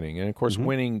not winning, and of course,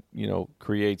 winning,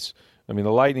 creates. I mean,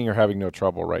 the Lightning are having no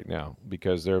trouble right now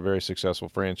because they're a very successful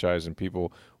franchise and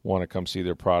people want to come see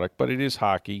their product. But it is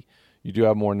hockey. You do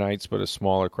have more nights, but a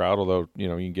smaller crowd. Although you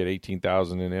can get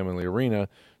 18,000 in Emily Arena,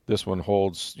 this one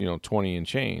holds 20 and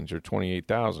change or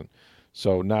 28,000.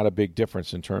 So not a big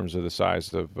difference in terms of the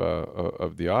size of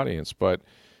the audience, but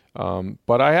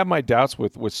I have my doubts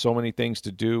with so many things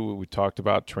to do. We talked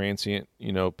about transient,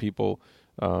 people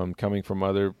coming from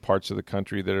other parts of the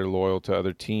country that are loyal to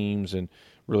other teams and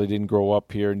really didn't grow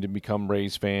up here and didn't become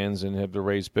Rays fans, and have the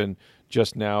Rays been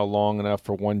just now long enough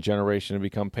for one generation to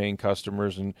become paying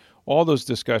customers, and all those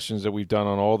discussions that we've done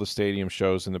on all the stadium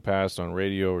shows in the past on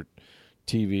radio or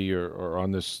TV or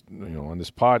on this on this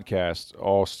podcast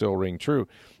all still ring true.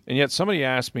 And yet somebody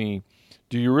asked me,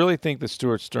 do you really think that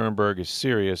Stuart Sternberg is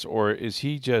serious, or is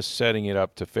he just setting it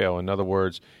up to fail? In other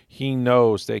words, he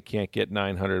knows they can't get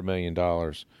 $900 million,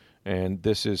 and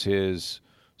this is his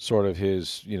sort of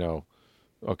his,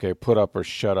 okay, put up or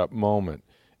shut up moment.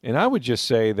 And I would just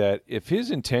say that if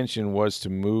his intention was to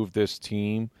move this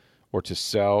team or to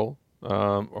sell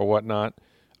or whatnot,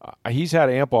 he's had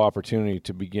ample opportunity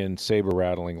to begin saber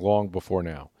rattling long before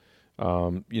now.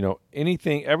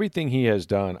 Everything he has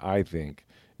done, I think,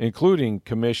 including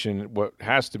commission what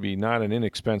has to be not an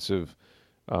inexpensive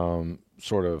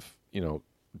sort of,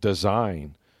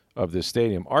 design of this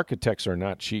stadium. Architects are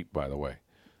not cheap, by the way.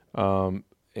 And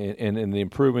the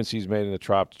improvements he's made in the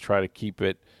Trop to try to keep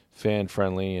it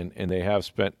fan-friendly, and they have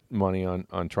spent money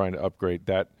on trying to upgrade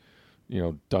that,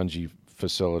 Dungy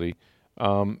facility.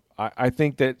 I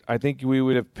think we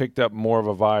would have picked up more of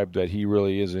a vibe that he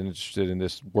really is interested in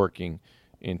this working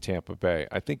in Tampa Bay.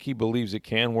 I think he believes it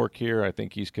can work here. I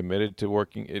think he's committed to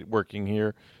working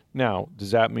here. Now,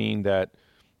 does that mean that,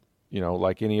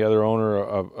 like any other owner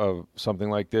of something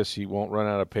like this, he won't run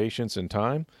out of patience and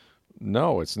time?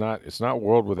 No, it's not. It's not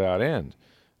world without end.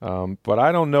 But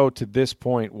I don't know to this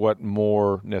point what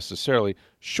more necessarily,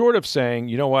 short of saying,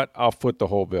 you know what, I'll foot the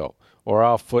whole bill, or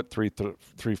I'll foot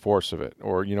three-fourths of it,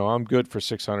 or I'm good for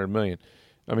 $600 million.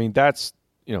 I mean, that's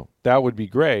that would be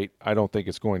great. I don't think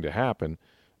it's going to happen,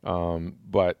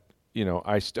 but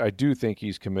I do think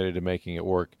he's committed to making it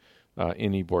work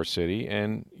in Ybor City,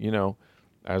 and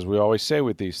as we always say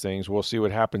with these things, we'll see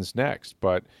what happens next.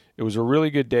 But it was a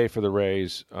really good day for the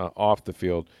Rays off the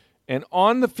field. And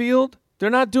on the field,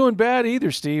 they're not doing bad either,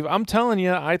 Steve. I'm telling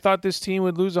you, I thought this team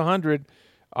would lose 100.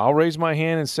 I'll raise my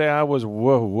hand and say I was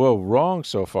wrong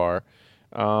so far.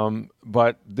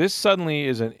 But this suddenly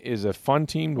is a fun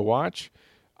team to watch.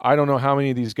 I don't know how many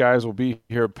of these guys will be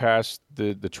here past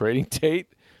the trading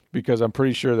date, because I'm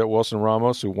pretty sure that Wilson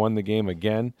Ramos, who won the game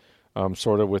again,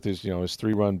 sort of with his his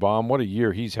 3-run bomb. What a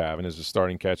year he's having as a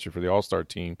starting catcher for the All-Star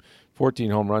team.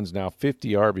 14 home runs now,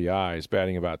 50 RBIs,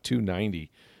 batting about .290.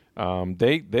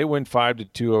 They win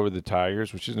 5-2 over the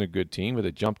Tigers, which isn't a good team, but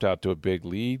they jumped out to a big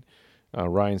lead.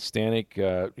 Ryan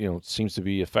Stanek, seems to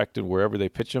be effective wherever they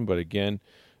pitch him, but again,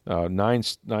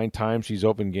 nine times he's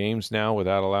opened games now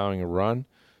without allowing a run,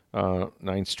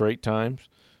 9 straight times.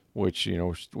 Which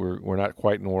we're not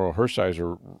quite in Oral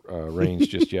Hershiser range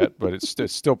just yet, but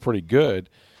it's still pretty good.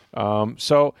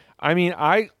 So I mean,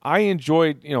 I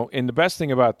enjoyed and the best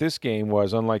thing about this game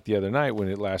was, unlike the other night when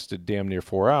it lasted damn near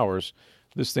 4 hours,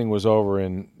 this thing was over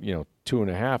in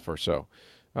 2.5 or so.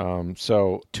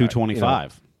 So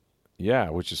 225. Yeah,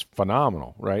 which is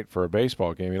phenomenal, right, for a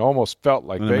baseball game. It almost felt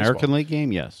like An baseball. American League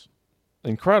game, yes.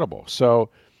 Incredible.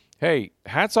 So, hey,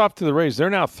 hats off to the Rays.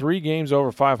 They're now 3 games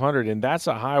over 500, and that's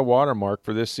a high water mark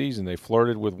for this season. They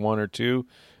flirted with 1 or 2.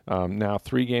 Now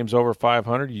 3 games over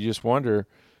 500. You just wonder,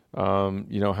 how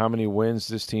many wins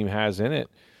this team has in it.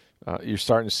 You're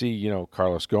starting to see,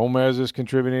 Carlos Gomez is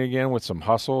contributing again with some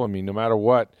hustle. I mean, no matter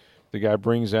what, the guy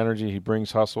brings energy. He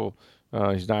brings hustle.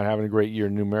 He's not having a great year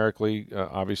numerically,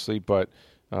 obviously, but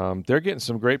they're getting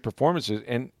some great performances.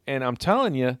 And I'm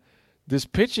telling you, this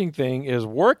pitching thing is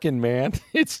working, man.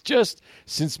 It's just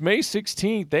since May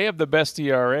 16th, they have the best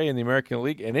ERA in the American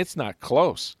League, and it's not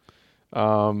close.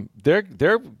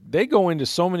 They go into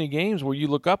so many games where you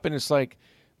look up and it's like,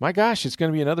 my gosh, it's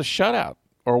going to be another shutout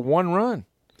or 1 run.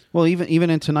 Well, even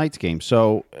in tonight's game.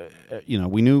 So,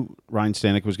 we knew Ryan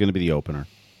Stanek was going to be the opener.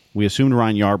 We assumed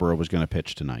Ryan Yarbrough was going to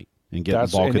pitch tonight and get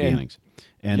the bulk of the innings.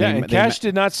 And Cash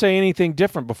did not say anything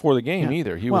different before the game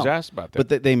either. He was asked about that.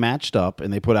 But they matched up,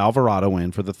 and they put Alvarado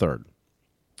in for the third.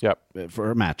 Yep.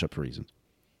 For matchup reasons.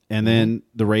 And then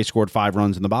the Rays scored 5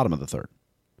 runs in the bottom of the third.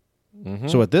 Mm-hmm.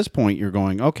 So at this point, you're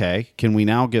going, okay, can we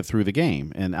now get through the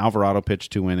game? And Alvarado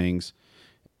pitched 2 innings.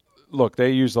 Look, they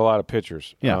used a lot of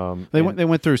pitchers. Yeah, they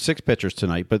went through 6 pitchers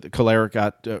tonight, but Kolarek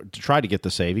got to try to get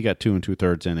the save. He got 2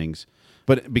 2/3 innings.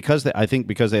 But because they had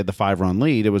the 5-run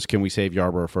lead, it was, can we save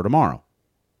Yarbrough for tomorrow?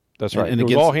 That's right. And it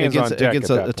was all hands on deck against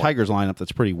a Tigers lineup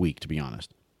that's pretty weak, to be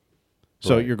honest.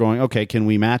 So you're going, okay, can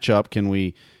we match up? Can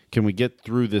we get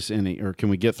through this inning, or can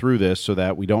we get through this so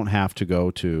that we don't have to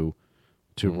go to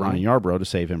Ryan Yarbrough to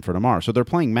save him for tomorrow? So they're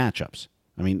playing matchups.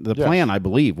 I mean, the plan, I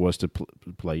believe, was to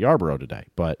play Yarbrough today,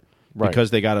 but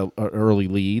because they got an early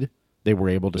lead, they were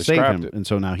able to save him. And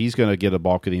so now he's going to get a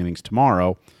bulk of the innings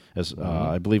tomorrow, as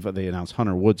I believe they announced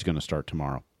Hunter Wood's going to start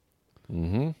tomorrow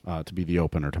to be the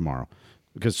opener tomorrow,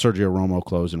 because Sergio Romo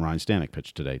closed and Ryan Stanek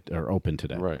pitched today, or opened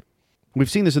today. Right. We've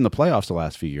seen this in the playoffs the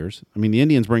last few years. I mean, the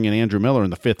Indians bring in Andrew Miller in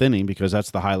the 5th inning because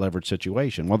that's the high-leverage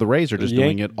situation. Well, the Rays are just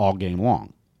doing it all game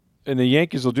long. And the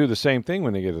Yankees will do the same thing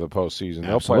when they get to the postseason.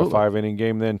 They'll play a 5-inning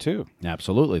game then, too.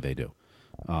 Absolutely, they do.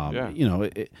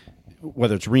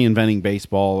 Whether it's reinventing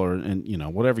baseball or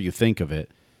whatever you think of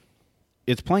it,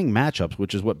 it's playing matchups,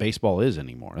 which is what baseball is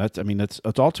anymore. It's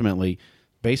ultimately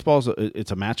baseball's.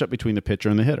 It's a matchup between the pitcher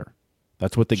and the hitter.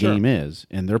 That's what the game is,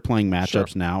 and they're playing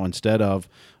matchups now instead of,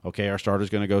 okay, our starter's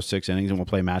going to go 6 innings and we'll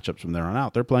play matchups from there on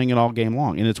out. They're playing it all game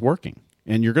long, and it's working.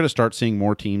 And you're going to start seeing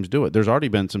more teams do it. There's already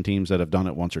been some teams that have done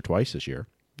it once or twice this year.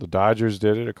 The Dodgers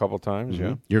did it a couple times,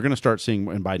 You're going to start seeing,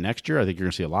 and by next year, I think you're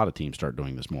going to see a lot of teams start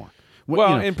doing this more.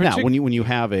 Well, now, when you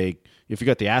have if you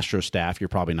got the Astros staff, you're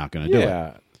probably not going to do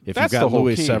it. If you've got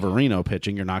Luis Severino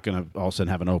pitching, you're not going to all of a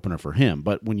sudden have an opener for him.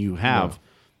 But when you have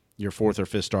your 4th or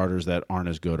 5th starters that aren't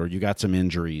as good, or you got some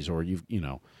injuries, or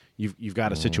you've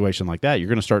got a situation like that, you're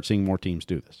going to start seeing more teams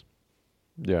do this.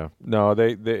 Yeah, no,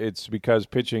 it's because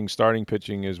starting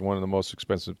pitching is one of the most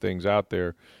expensive things out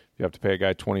there. You have to pay a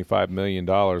guy $25 million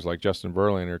like Justin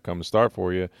Verlander come and start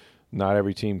for you. Not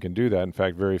every team can do that. In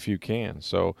fact, very few can.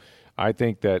 So I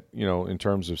think that, in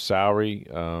terms of salary,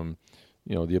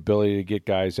 the ability to get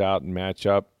guys out and match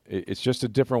up, it's just a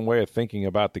different way of thinking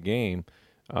about the game.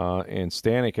 And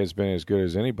Stanek has been as good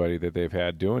as anybody that they've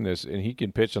had doing this, and he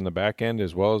can pitch on the back end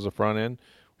as well as the front end.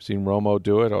 We've seen Romo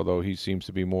do it, although he seems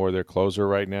to be more their closer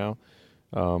right now.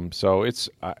 So it's,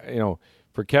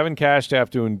 for Kevin Cash to have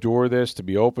to endure this, to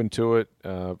be open to it,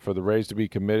 for the Rays to be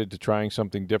committed to trying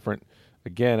something different,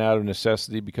 again, out of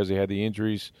necessity because they had the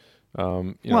injuries.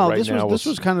 This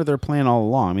was kind of their plan all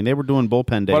along. I mean, they were doing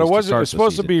bullpen days. But it was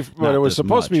supposed to be. But it was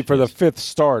supposed to be for the 5th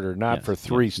starter, not for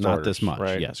 3 starters. Not this much.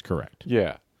 Right? Yes, correct.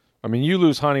 Yeah, I mean, you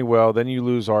lose Honeywell, then you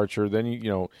lose Archer, then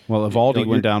Well, Evaldi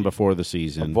went down before the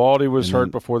season. Evaldi was hurt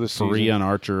before the season. Faria and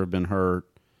Archer have been hurt.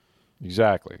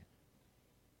 Exactly.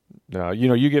 Now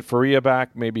you get Faria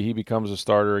back. Maybe he becomes a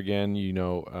starter again.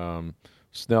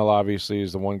 Snell obviously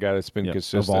is the one guy that's been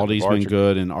consistent. Evaldi's been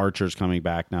good, and Archer's coming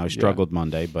back now. He struggled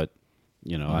Monday, but.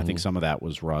 I think some of that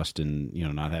was rust and,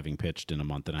 not having pitched in a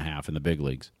month and a half in the big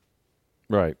leagues.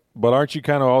 Right. But aren't you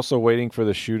kind of also waiting for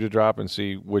the shoe to drop and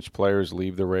see which players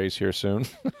leave the Rays here soon?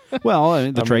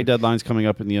 Well, the trade deadline's coming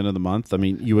up in the end of the month. I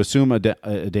mean, you assume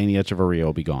Adeiny Echeverria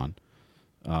will be gone.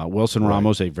 Wilson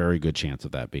Ramos, a very good chance of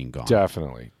that being gone.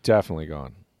 Definitely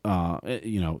gone.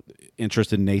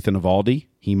 Interest in Nathan Evaldi,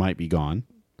 he might be gone.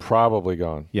 Probably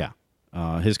gone. Yeah.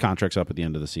 His contract's up at the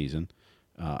end of the season.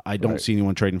 I don't see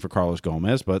anyone trading for Carlos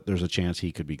Gomez, but there's a chance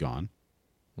he could be gone.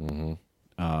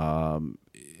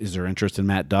 Is there interest in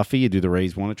Matt Duffy? Do the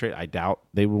Rays want to trade? I doubt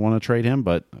they would want to trade him,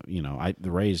 but the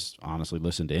Rays honestly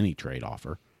listen to any trade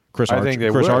offer. Chris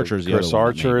Archer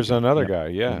is another guy.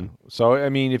 Yeah. So I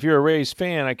mean, if you're a Rays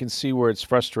fan, I can see where it's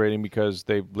frustrating because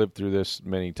they've lived through this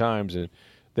many times, and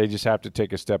They just have to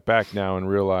take a step back now and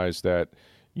realize that,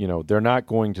 they're not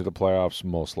going to the playoffs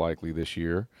most likely this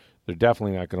year. They're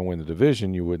definitely not going to win the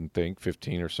division, you wouldn't think,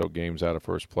 15 or so games out of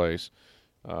first place,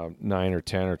 9 or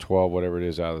 10 or 12, whatever it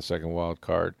is, out of the second wild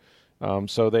card.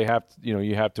 So they have,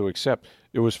 you have to accept.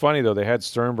 It was funny, though. They had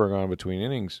Sternberg on between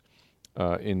innings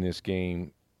in this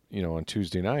game, on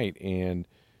Tuesday night, and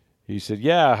he said,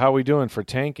 "Yeah, how are we doing for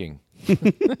tanking?"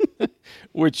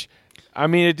 Which, I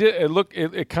mean,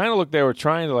 it kind of looked they were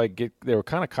trying to they were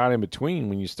kind of caught in between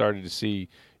when you started to see,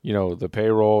 the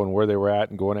payroll and where they were at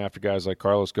and going after guys like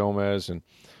Carlos Gomez and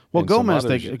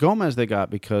Gomez they got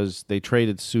because they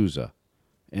traded Souza.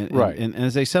 Right. And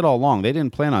as they said all along, they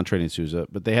didn't plan on trading Souza,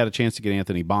 but they had a chance to get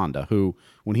Anthony Banda, who,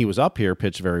 when he was up here,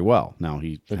 pitched very well. Now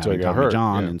he got hurt,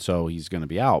 John, and so he's going to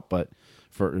be out. But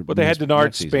they had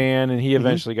Denard Span, and he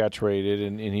eventually got traded,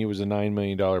 and he was a $9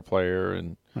 million player.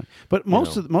 And but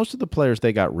most of the players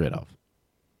they got rid of,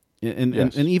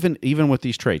 and even with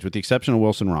these trades, with the exception of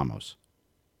Wilson Ramos,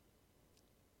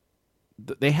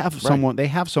 they have someone. They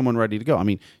have someone ready to go. I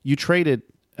mean, you traded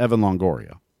Evan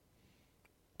Longoria.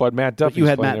 But Matt Duffy, you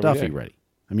had Matt Duffy ready.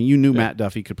 I mean, you knew Matt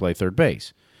Duffy could play third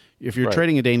base. If you're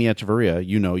trading a Danny Echeverria,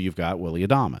 you've got Willie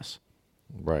Adames.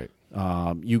 Right.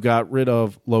 You got rid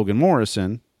of Logan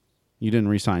Morrison. You didn't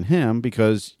re-sign him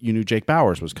because you knew Jake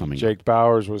Bowers was coming.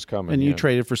 Bowers was coming. And you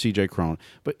traded for C.J. Cron.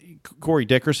 But Corey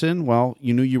Dickerson, well,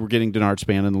 you knew you were getting Denard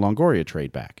Span and the Longoria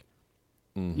trade back.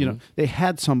 Mm-hmm. They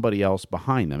had somebody else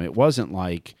behind them. It wasn't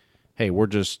like, hey, we're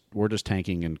just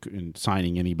tanking and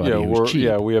signing anybody who's cheap.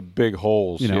 Yeah, we have big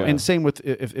holes. And same with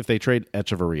if they trade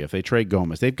Echeverria, if they trade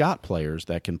Gomez, they've got players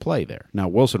that can play there. Now,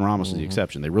 Wilson Ramos is the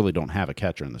exception. They really don't have a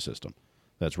catcher in the system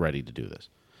that's ready to do this.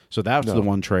 So that's the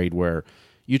one trade where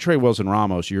you trade Wilson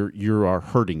Ramos, you are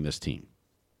hurting this team.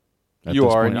 You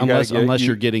are, unless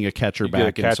you're getting a catcher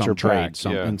back in some trade,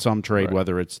 in some trade,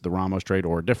 whether it's the Ramos trade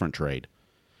or a different trade.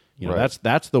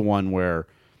 That's the one where.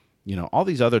 All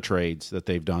these other trades that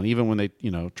they've done, even when they,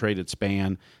 traded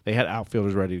Span, they had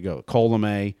outfielders ready to go.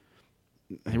 Colomé,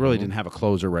 they really didn't have a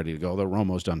closer ready to go, though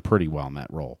Romo's done pretty well in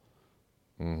that role.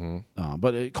 Mm-hmm.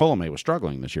 But Colomé was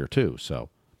struggling this year, too. So,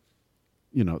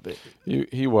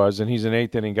 he was, and he's an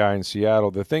eighth-inning guy in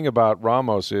Seattle. The thing about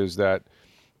Ramos is that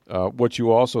what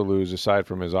you also lose, aside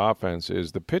from his offense,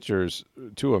 is the pitchers,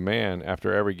 to a man,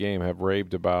 after every game, have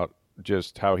raved about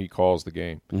just how he calls the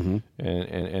game,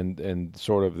 and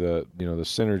sort of the the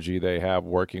synergy they have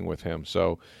working with him.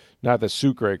 So, not that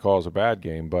Sucre calls a bad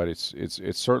game, but it's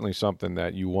certainly something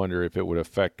that you wonder if it would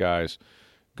affect guys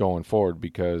going forward,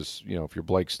 because if you're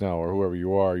Blake Snell or whoever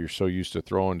you are, you're so used to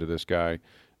throwing to this guy,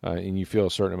 and you feel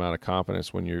a certain amount of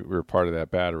confidence when you're part of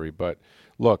that battery. But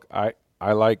look, I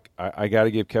got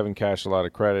to give Kevin Cash a lot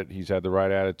of credit. He's had the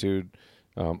right attitude.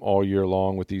 All year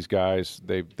long with these guys.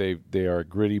 They are a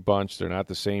gritty bunch. They're not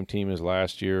the same team as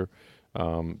last year.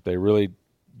 They really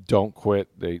don't quit.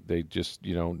 They just,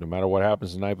 no matter what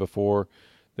happens the night before,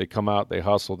 they come out, they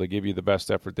hustle, they give you the best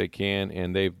effort they can,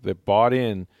 and they've bought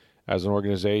in as an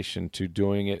organization to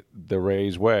doing it the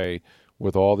Rays way,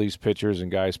 with all these pitchers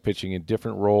and guys pitching in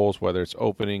different roles, whether it's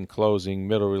opening, closing,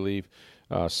 middle relief,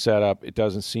 setup. It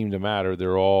doesn't seem to matter.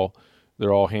 They're all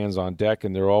hands on deck,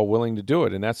 and they're all willing to do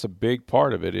it. And that's a big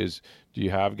part of it is, do you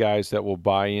have guys that will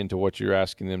buy into what you're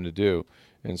asking them to do?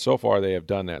 And so far they have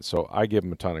done that. So I give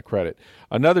them a ton of credit.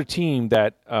 Another team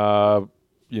that, of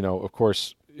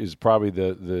course, is probably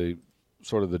the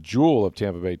sort of the jewel of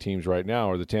Tampa Bay teams right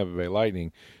now, are the Tampa Bay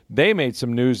Lightning. They made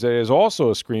some news that is also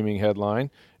a screaming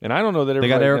headline. And I don't know that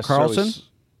everybody got Erik Karlsson?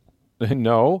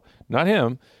 No, not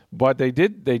him. But they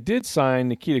did sign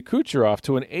Nikita Kucherov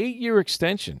to an 8-year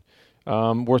extension.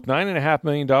 Worth $9.5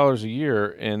 million a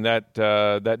year, and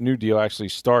that new deal actually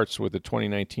starts with the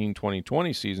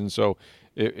 2019-2020 season, so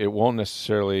it won't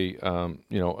necessarily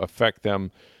affect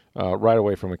them right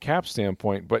away from a cap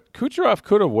standpoint. But Kucherov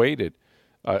could have waited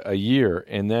a year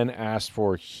and then asked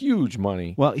for huge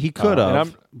money. Well, he could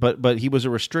have, but he was a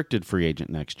restricted free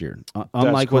agent next year,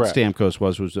 unlike what Stamkos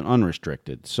was an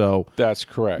unrestricted. So that's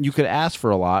correct. You could ask for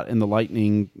a lot, and the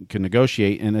Lightning can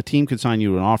negotiate, and a team could sign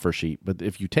you an offer sheet. But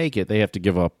if you take it, they have to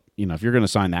give up. If you're going to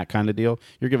sign that kind of deal,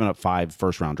 you're giving up 5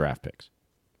 first-round draft picks.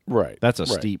 Right. That's a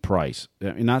steep price.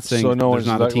 I'm not saying so there's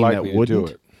not a team that wouldn't.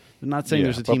 Do it. I'm not saying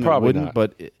there's a team that wouldn't,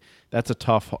 but that's a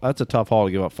tough haul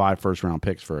to give up 5 first-round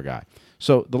picks for a guy.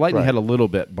 So the Lightning had a little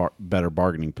bit better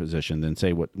bargaining position than,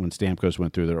 say, when Stamkos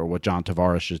went through there, or what John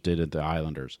Tavares just did at the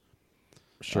Islanders.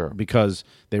 Sure. Because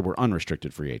they were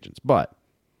unrestricted free agents. But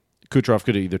Kucherov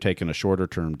could have either taken a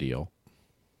shorter-term deal.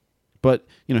 But,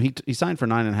 he signed for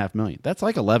 $9.5 million. That's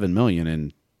like $11 million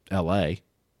in L.A.,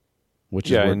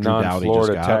 which is where Drew Doughty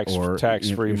just got.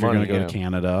 Tax-free if money. You're going to go to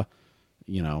Canada.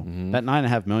 You know, that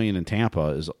 $9.5 million in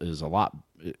Tampa is a lot.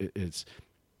 It's,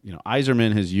 you know,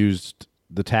 Yzerman has used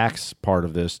the tax part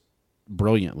of this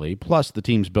brilliantly. Plus, the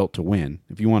team's built to win.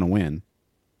 If you want to win,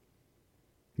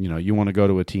 you know, you want to go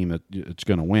to a team that it's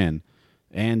going to win,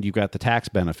 and you've got the tax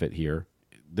benefit here.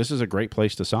 This is a great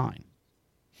place to sign.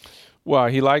 Well,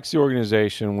 he likes the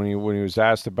organization. When he was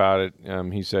asked about it,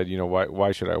 he said, you know,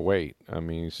 why should I wait? I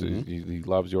mean, he says he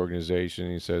loves the organization.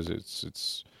 He says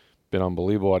it's been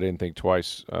unbelievable. I didn't think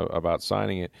twice about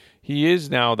signing it. He is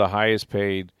now the highest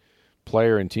paid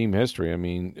player in team history. I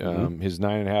mean, his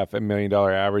 $9.5 million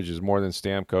average is more than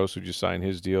Stamkos, who just signed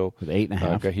his deal with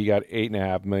 $8.5. He got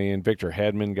 $8.5 million. Victor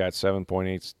Hedman got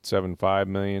 $7.875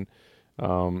 million.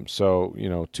 So, you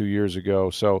know, 2 years ago.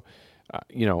 So,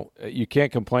 you know, you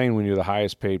can't complain when you're the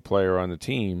highest paid player on the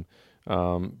team.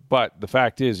 But the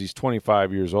fact is, he's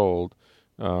 25 years old.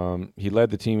 He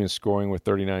led the team in scoring with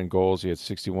 39 goals. He had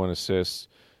 61 assists.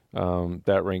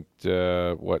 That ranked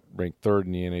third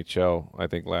in the NHL, I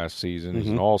think, last season. He's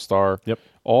an all-star. Yep.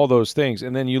 All those things.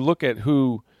 And then you look at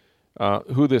who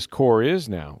this core is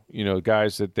now. You know,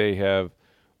 guys that they have,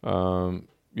 you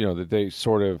know, that they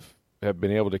sort of have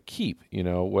been able to keep, you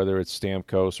know, whether it's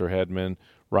Stamkos or Hedman,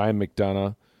 Ryan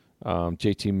McDonough,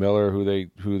 JT Miller, who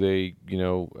they you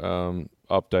know,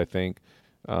 upped, I think.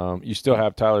 You still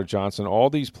have Tyler Johnson. All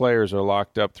these players are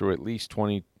locked up through at least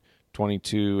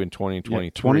 2022 and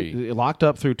 2023. Yeah, locked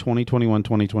up through 2021,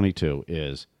 2022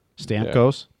 is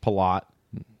Stamkos, Palat,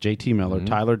 JT Miller,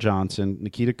 Tyler Johnson,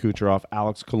 Nikita Kucherov,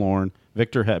 Alex Killorn,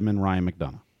 Victor Hedman, Ryan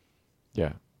McDonough.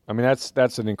 Yeah. I mean,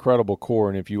 that's an incredible core,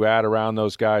 and if you add around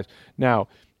those guys. Now,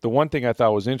 the one thing I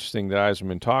thought was interesting that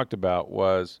Yzerman talked about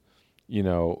was, you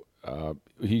know,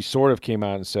 he sort of came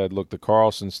out and said, look, the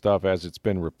Karlsson stuff, as it's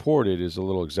been reported, is a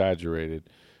little exaggerated.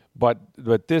 But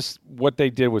this, what they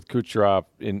did with Kucherov,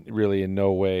 in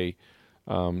no way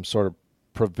sort of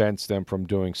prevents them from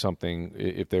doing something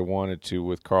if they wanted to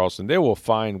with Karlsson. They will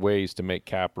find ways to make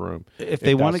cap room if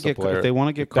they want to get Karlsson. If they want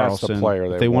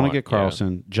to get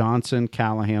Karlsson, Johnson,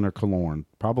 Callahan, or Killorn,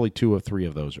 probably two of the three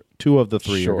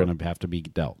are going to have to be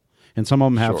dealt. And some of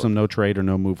them have some no trade or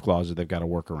no move clauses they've got to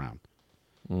work around.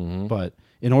 But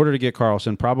in order to get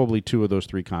Karlsson, probably two of those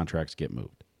three contracts get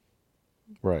moved.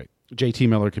 Right. JT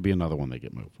Miller could be another one that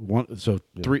get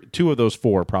moved. Two of those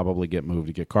four probably get moved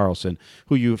to get Karlsson,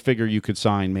 who you figure you could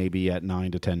sign maybe at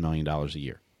 $9 to $10 million a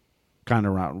year, kind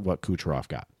of around what Kucherov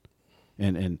got.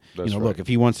 And you know, look, if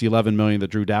he wants the $11 million that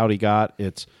Drew Doughty got,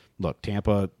 it's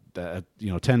Tampa.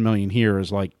 You know, $10 million here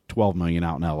is like $12 million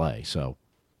out in LA. So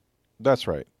that's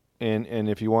right. And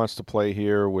if he wants to play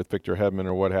here with Victor Hedman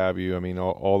or what have you, I mean,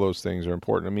 all those things are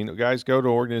important. I mean, guys go to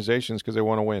organizations because they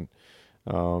want to win.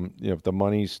 You know, if the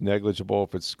money's negligible,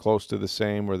 if it's close to the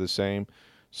same or the same,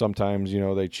 sometimes, you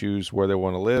know, they choose where they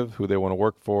want to live, who they want to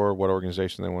work for, what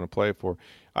organization they want to play for.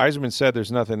 Yzerman said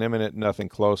there's nothing imminent, nothing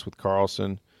close with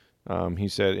Karlsson. He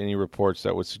said any reports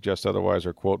that would suggest otherwise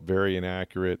are, quote, very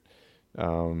inaccurate.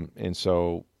 And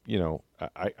so, you know,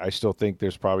 I still think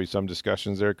there's probably some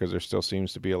discussions there because there still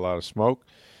seems to be a lot of smoke.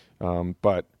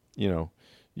 But, you know,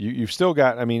 you've still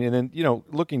got, I mean, and then, you know,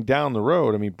 looking down the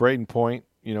road, I mean, Braden Point,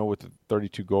 you know, with the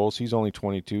 32 goals, he's only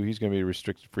 22. He's going to be a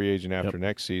restricted free agent after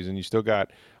next season. You still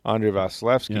got Andre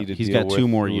Vasilevsky to deal with. He's got 2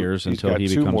 more years until he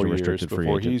becomes a restricted free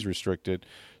agent. Before he's restricted.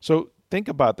 So think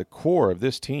about the core of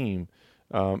this team,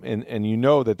 and you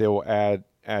know that they will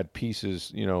add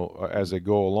pieces, you know, as they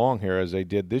go along here, as they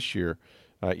did this year,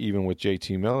 even with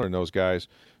JT Miller and those guys.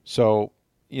 So,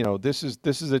 you know, this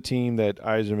is a team that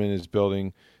Yzerman is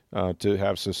building to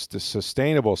have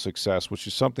sustainable success, which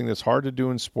is something that's hard to do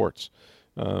in sports.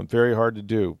 Very hard to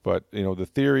do. But, you know, the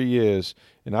theory is,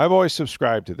 and I've always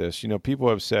subscribed to this, you know, people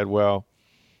have said, well,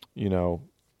 you know,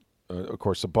 of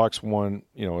course the Bucks won,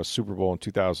 you know, a Super Bowl in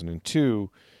 2002,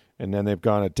 and then they've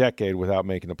gone a decade without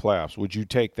making the playoffs. Would you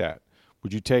take that?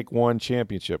 Would you take one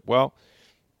championship? Well,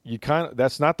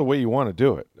 that's not the way you want to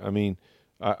do it. I mean,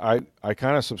 I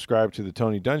kind of subscribe to the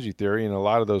Tony Dungy theory, and a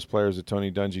lot of those players that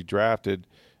Tony Dungy drafted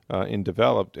and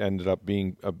developed ended up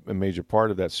being a major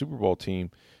part of that Super Bowl team.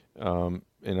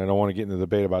 And I don't want to get into the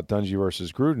debate about Dungy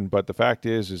versus Gruden, but the fact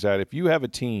is that if you have a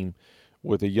team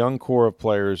with a young core of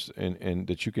players and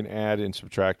that you can add and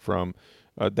subtract from,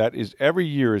 that is every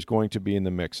year is going to be in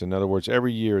the mix. In other words,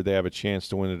 every year they have a chance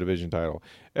to win a division title.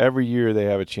 Every year they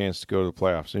have a chance to go to the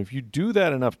playoffs. And if you do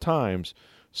that enough times,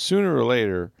 sooner or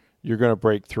later you're going to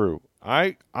break through.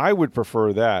 I would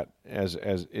prefer that as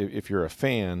if you're a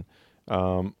fan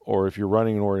or if you're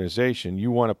running an organization, you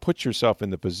want to put yourself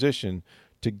in the position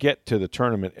to get to the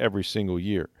tournament every single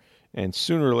year. And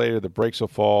sooner or later, the breaks will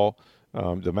fall.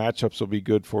 The matchups will be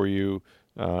good for you.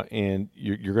 and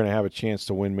you're going to have a chance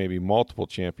to win maybe multiple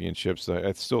championships.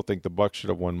 I still think the Bucs should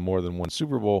have won more than one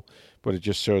Super Bowl, but it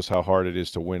just shows how hard it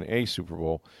is to win a Super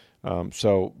Bowl.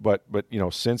 But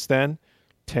since then,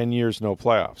 10 years no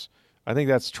playoffs. I think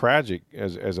that's tragic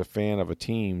as a fan of a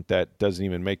team that doesn't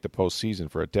even make the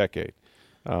postseason for a decade.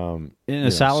 In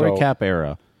a salary cap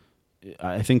era,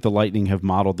 I think the Lightning have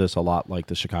modeled this a lot like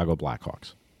the Chicago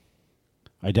Blackhawks.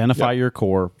 Identify your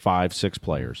core 5-6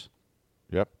 players.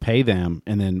 Yep. Pay them,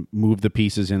 and then move the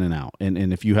pieces in and out. And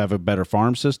if you have a better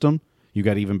farm system, you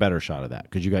got even better shot of that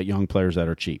because you got young players that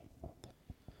are cheap.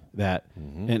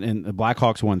 And the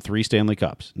Blackhawks won 3 Stanley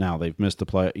Cups. Now they've missed the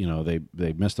play.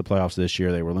 They missed the playoffs this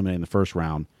year. They were eliminated in the first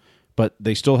round, but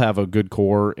they still have a good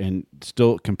core and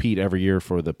still compete every year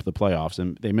for the playoffs.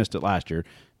 And they missed it last year.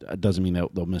 That doesn't mean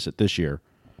they'll miss it this year.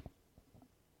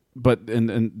 But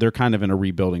and they're kind of in a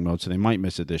rebuilding mode, so they might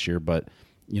miss it this year. But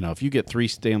if you get 3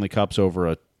 Stanley Cups over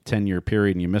a 10-year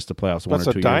period and you miss the playoffs one or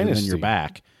 2 years, and then you're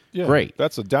back. Yeah, great.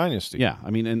 That's a dynasty. Yeah, I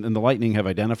mean, and the Lightning have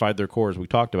identified their core, as we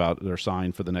talked about. They're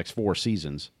signed for the next 4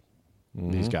 seasons,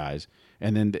 these guys.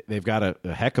 And then they've got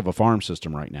a heck of a farm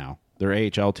system right now. Their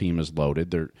AHL team is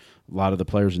loaded. A lot of the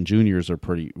players and juniors are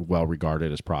pretty well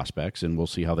regarded as prospects, and we'll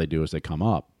see how they do as they come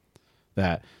up.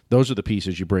 Those are the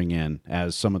pieces you bring in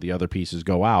as some of the other pieces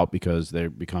go out because they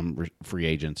become free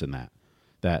agents in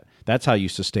that's how you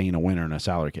sustain a winner in a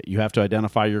salary cap. You have to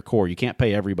identify your core. You can't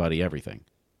pay everybody everything.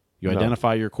 You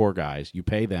identify your core guys, you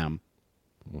pay them,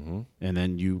 and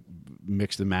then you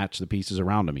mix and match the pieces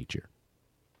around them each year.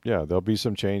 Yeah, there'll be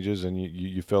some changes, and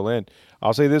you fill in.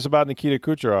 I'll say this about Nikita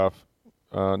Kucherov,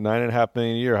 $9.5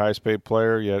 million a year, highest paid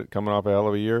player, yet coming off a hell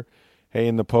of a year. Hey,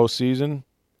 in the postseason,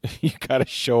 you got to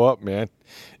show up, man.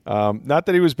 Not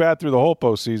that he was bad through the whole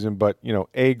postseason, but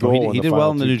a goal. He did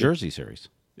well in the New Jersey series.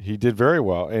 He did very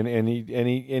well, and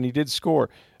he did score.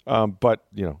 But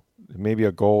maybe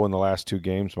a goal in the last 2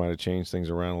 games might have changed things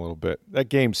around a little bit. That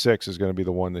game 6 is going to be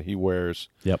the one that he wears.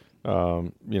 Yep.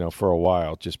 For a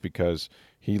while, just because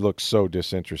he looked so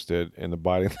disinterested and the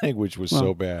body language was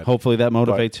so bad. Hopefully that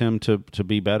motivates him to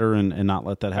be better and not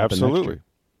let that happen. Absolutely. Next year.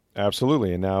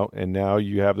 Absolutely. And now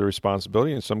you have the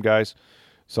responsibility, and some guys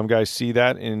see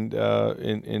that and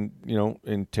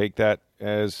take that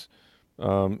as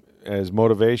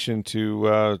motivation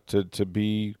to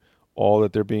be all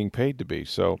that they're being paid to be.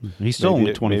 So he's still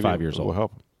only 25 years old. Will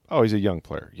help him. Oh, he's a young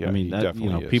player. Yeah, I mean, he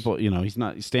definitely is. People, he's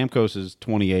not. Stamkos is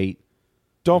 28.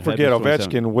 Don't forget,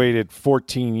 Ovechkin waited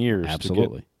 14 years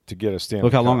Absolutely. to get a Stanley Cup.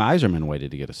 Look how long Yzerman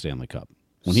waited to get a Stanley Cup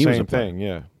when he was a player. Same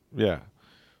thing,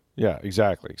 yeah,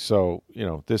 exactly. So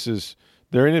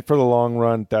they're in it for the long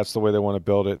run. That's the way they want to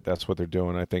build it. That's what they're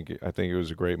doing. I think it was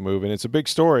a great move, and it's a big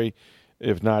story.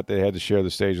 If not, they had to share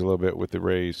the stage a little bit with the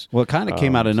Rays. Well, it kind of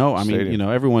came out of nowhere. I mean,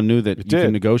 everyone knew that you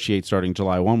can negotiate starting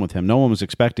July 1 with him. No one was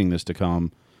expecting this to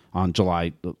come on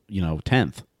July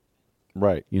 10th.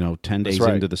 Right. 10 days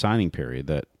into the signing period.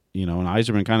 That and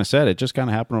Yzerman kind of said it just kind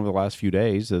of happened over the last few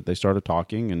days that they started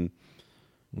talking, and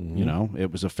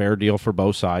it was a fair deal for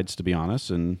both sides, to be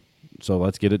honest, and so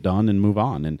let's get it done and move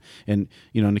on. And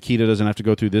Nikita doesn't have to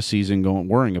go through this season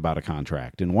worrying about a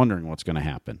contract and wondering what's going to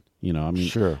happen.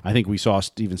 Sure. I think we saw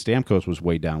Steven Stamkos was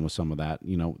weighed down with some of that,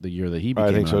 the year that he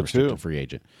became an unrestricted free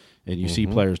agent. And you see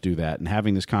players do that. And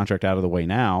having this contract out of the way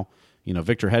now,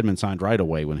 Victor Hedman signed right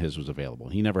away when his was available.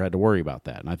 He never had to worry about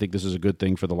that. And I think this is a good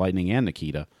thing for the Lightning and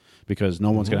Nikita because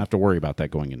no one's going to have to worry about that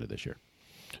going into this year.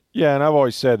 Yeah, and I've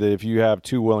always said that if you have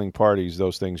 2 willing parties,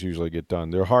 those things usually get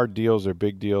done. They're hard deals, they're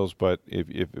big deals, but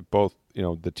if both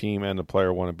the team and the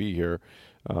player want to be here,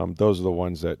 those are the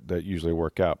ones that usually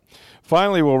work out.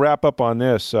 Finally, we'll wrap up on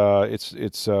this.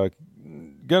 It's going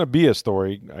to be a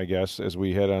story, I guess, as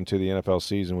we head on to the NFL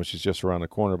season, which is just around the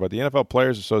corner. But the NFL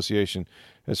Players Association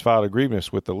has filed a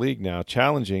grievance with the league now,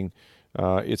 challenging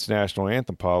its national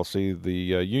anthem policy. The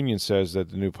union says that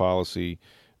the new policy,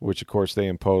 which, of course, they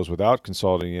impose without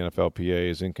consulting the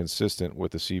NFLPA, is inconsistent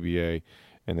with the CBA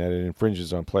and that it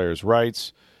infringes on players'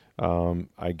 rights.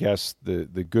 I guess the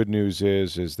good news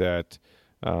is that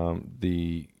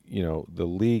the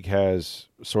league has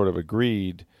sort of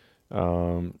agreed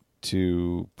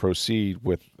to proceed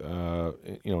with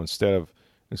instead of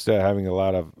having a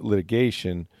lot of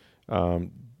litigation, the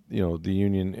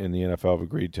union and the NFL have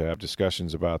agreed to have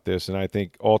discussions about this, and I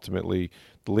think ultimately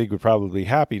the league would probably be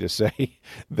happy to say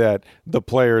that the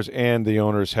players and the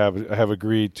owners have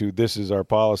agreed to this is our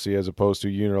policy, as opposed to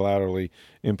unilaterally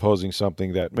imposing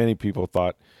something that many people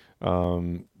thought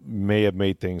may have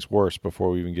made things worse before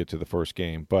we even get to the first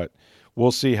game. But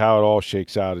we'll see how it all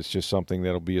shakes out. It's just something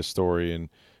that'll be a story, and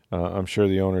I'm sure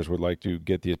the owners would like to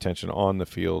get the attention on the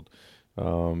field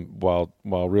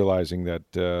while realizing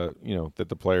that that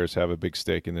the players have a big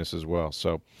stake in this as well.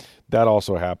 So that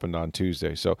also happened on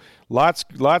Tuesday. So lots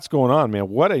going on, man.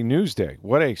 What a news day!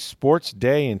 What a sports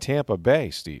day in Tampa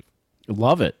Bay, Steve.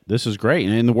 Love it. This is great.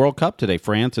 And in the World Cup today,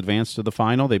 France advanced to the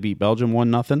final. They beat Belgium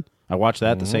 1-0. I watched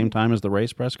that at the same time as the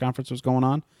race press conference was going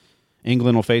on.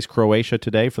 England will face Croatia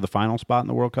today for the final spot in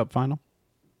the World Cup final.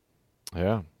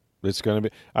 Yeah, it's going to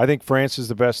be. I think France is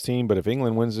the best team, but if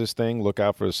England wins this thing, look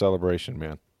out for the celebration,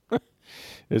 man.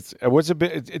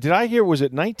 Did I hear? Was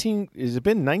it 19? Has it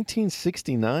been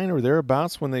 1969 or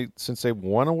thereabouts since they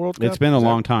won a World Cup? It's been a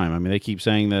long time. I mean, they keep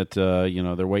saying that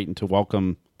they're waiting to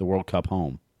welcome the World Cup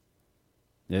home.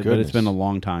 But it's been a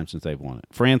long time since they've won it.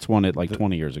 France won it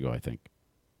 20 years ago, I think,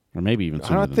 or maybe even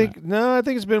sooner than that. No, I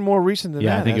think it's been more recent than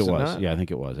that. Yeah, I think it was. Yeah, I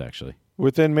think it was actually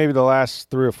within maybe the last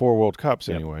 3 or 4 World Cups,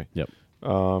 anyway. Yep.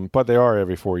 But they are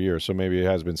every 4 years, so maybe it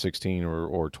has been 16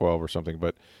 or 12 or something.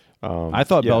 But I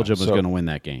thought Belgium was going to win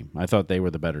that game. I thought they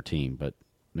were the better team, but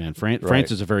man,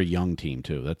 France is a very young team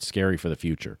too. That's scary for the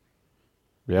future.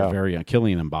 Yeah, they're very young.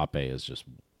 Kylian Mbappe is just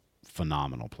a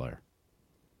phenomenal player.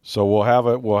 So we'll have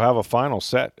a final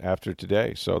set after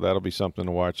today, so that'll be something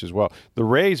to watch as well. The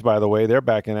Rays, by the way, they're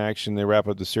back in action. They wrap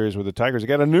up the series with the Tigers. They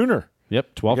got a nooner.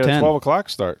 Yep, 12:10. Got a 12 o'clock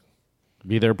start.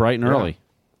 Be there bright and early.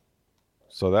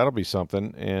 So that'll be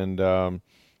something, and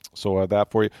so we'll have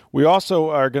that for you. We also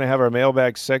are going to have our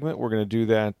mailbag segment. We're going to do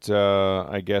that,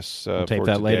 I guess, we'll tape for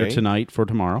that today. later tonight for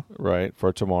tomorrow. Right,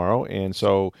 for tomorrow. And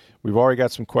so we've already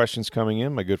got some questions coming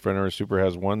in. My good friend Ernest Super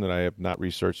has one that I have not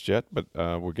researched yet, but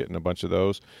we're getting a bunch of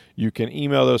those. You can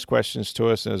email those questions to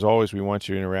us, and as always, we want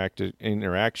your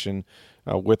interaction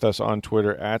with us on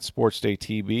Twitter at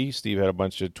SportsDayTB. Steve had a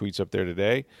bunch of tweets up there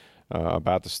today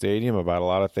about the stadium, about a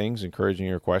lot of things, encouraging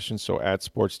your questions. So at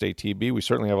SportsDayTB, we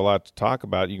certainly have a lot to talk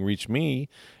about. You can reach me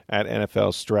at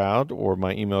NFL Stroud, or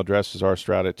my email address is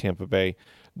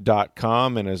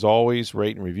rstroud@tampabay.com. And as always,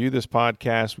 rate and review this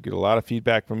podcast. We get a lot of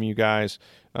feedback from you guys.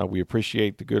 We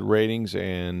appreciate the good ratings.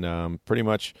 And pretty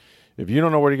much, if you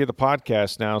don't know where to get the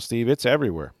podcast now, Steve, it's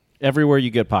everywhere. Everywhere you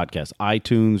get podcasts,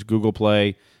 iTunes, Google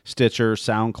Play, Stitcher,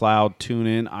 SoundCloud,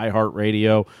 TuneIn,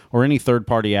 iHeartRadio, or any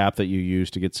third-party app that you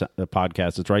use to get the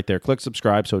podcast. It's right there. Click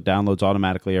subscribe so it downloads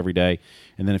automatically every day.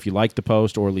 And then if you like the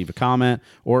post or leave a comment,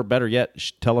 or better yet,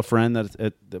 tell a friend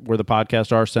that where the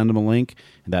podcasts are, send them a link,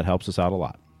 and that helps us out a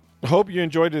lot. Hope you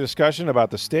enjoyed the discussion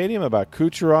about the stadium, about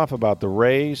Kucherov, about the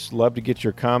Rays. Love to get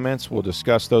your comments. We'll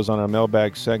discuss those on our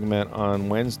mailbag segment on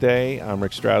Wednesday. I'm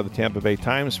Rick Stroud of the Tampa Bay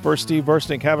Times. For Steve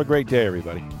Versnick, have a great day,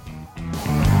 everybody.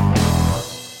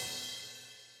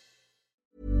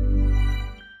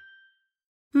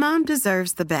 Mom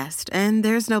deserves the best, and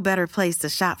there's no better place to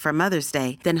shop for Mother's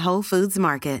Day than Whole Foods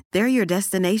Market. They're your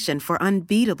destination for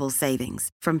unbeatable savings,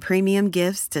 from premium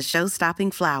gifts to show-stopping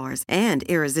flowers and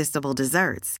irresistible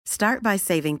desserts. Start by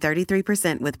saving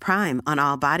 33% with Prime on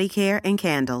all body care and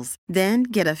candles. Then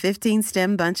get a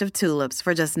 15-stem bunch of tulips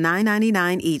for just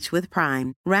 $9.99 each with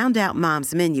Prime. Round out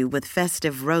Mom's menu with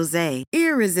festive rosé,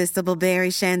 irresistible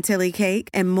berry chantilly cake,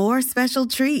 and more special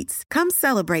treats. Come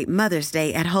celebrate Mother's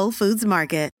Day at Whole Foods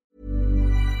Market.